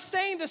 Am I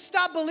saying to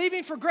stop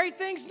believing for great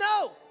things?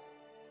 No.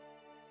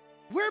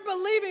 We're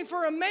believing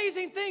for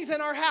amazing things in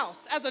our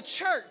house as a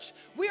church.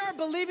 We are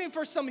believing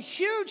for some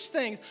huge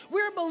things.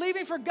 We're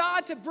believing for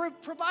God to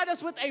provide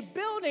us with a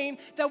building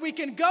that we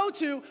can go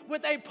to,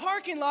 with a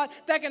parking lot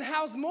that can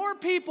house more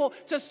people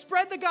to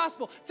spread the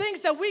gospel.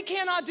 Things that we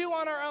cannot do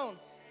on our own.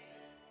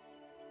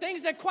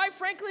 Things that, quite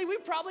frankly, we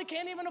probably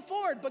can't even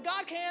afford, but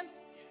God can.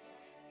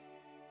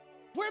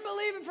 We're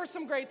believing for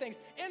some great things.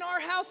 In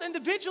our house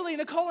individually,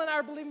 Nicole and I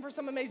are believing for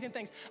some amazing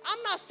things.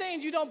 I'm not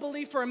saying you don't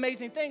believe for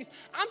amazing things.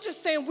 I'm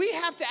just saying we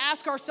have to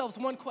ask ourselves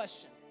one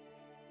question.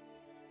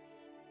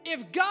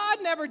 If God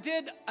never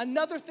did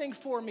another thing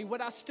for me,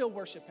 would I still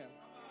worship him?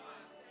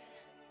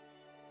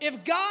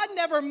 If God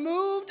never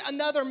moved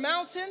another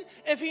mountain,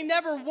 if he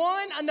never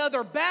won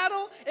another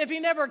battle, if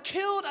he never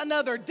killed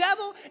another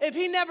devil, if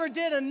he never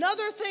did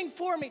another thing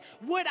for me,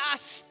 would I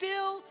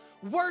still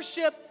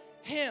worship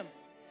him?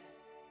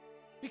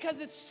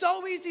 Because it's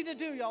so easy to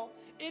do, y'all.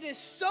 It is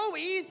so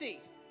easy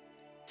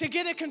to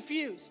get it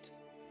confused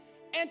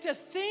and to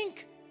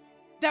think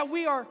that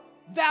we are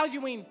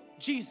valuing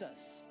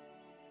Jesus.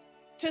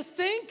 To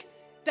think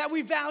that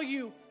we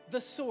value the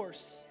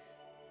source,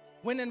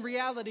 when in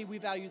reality we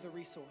value the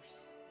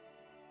resource.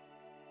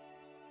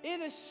 It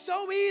is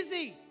so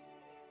easy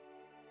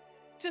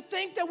to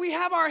think that we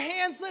have our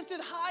hands lifted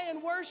high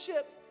in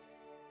worship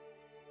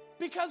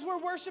because we're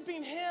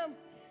worshiping him,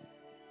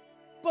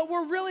 but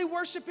we're really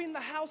worshiping the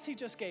house he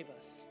just gave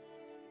us.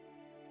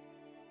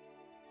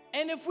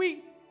 And if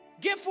we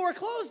get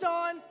foreclosed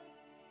on,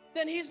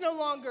 then he's no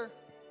longer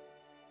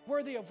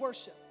worthy of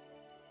worship.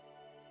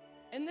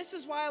 And this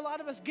is why a lot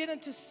of us get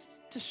into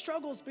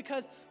struggles,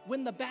 because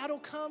when the battle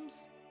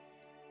comes,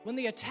 when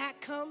the attack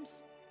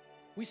comes,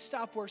 we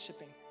stop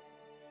worshiping.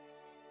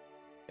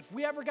 If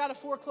we ever got a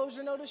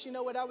foreclosure notice, you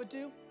know what I would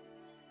do?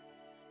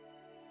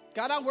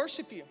 God, I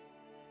worship you.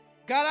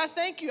 God, I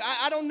thank you.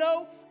 I don't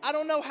know I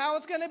don't know how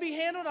it's going to be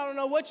handled. I don't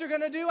know what you're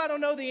going to do. I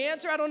don't know the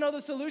answer. I don't know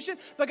the solution.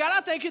 But God,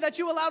 I thank you that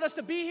you allowed us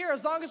to be here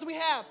as long as we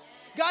have.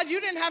 God,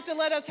 you didn't have to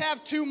let us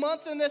have 2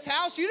 months in this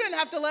house. You didn't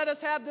have to let us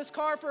have this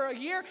car for a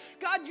year.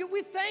 God,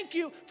 we thank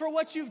you for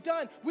what you've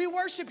done. We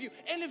worship you.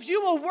 And if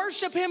you will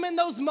worship him in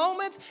those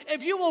moments,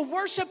 if you will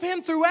worship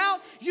him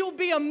throughout, you'll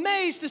be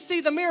amazed to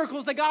see the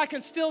miracles that God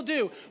can still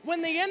do.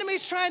 When the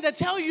enemy's trying to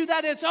tell you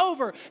that it's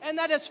over and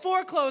that it's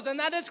foreclosed and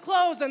that it's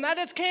closed and that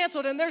it's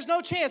canceled and there's no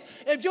chance,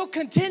 if you'll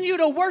continue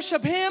to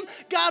worship him,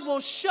 God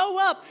will show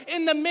up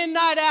in the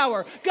midnight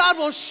hour. God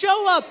will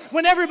show up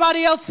when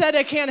everybody else said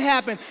it can't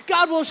happen.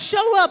 God will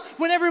show up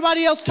when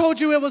everybody else told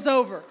you it was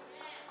over.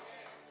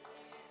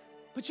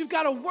 But you've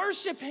got to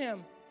worship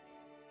him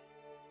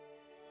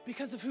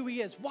because of who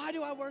he is. Why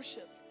do I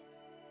worship?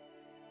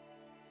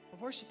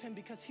 I worship him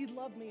because he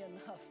loved me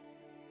enough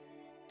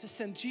to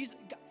send Jesus.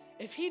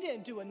 If he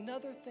didn't do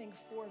another thing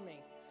for me,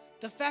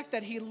 the fact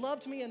that he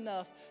loved me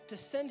enough to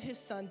send his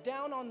son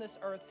down on this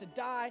earth to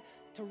die,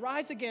 to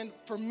rise again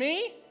for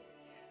me,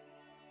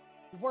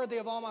 worthy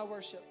of all my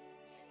worship.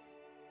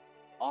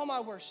 All my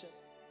worship.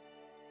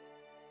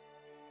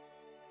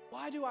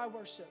 Why do I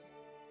worship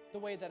the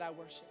way that I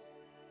worship?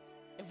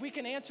 If we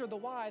can answer the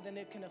why, then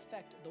it can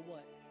affect the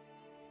what.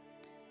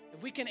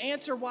 If we can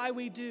answer why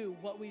we do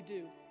what we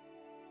do,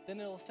 then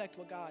it'll affect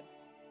what God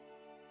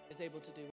is able to do.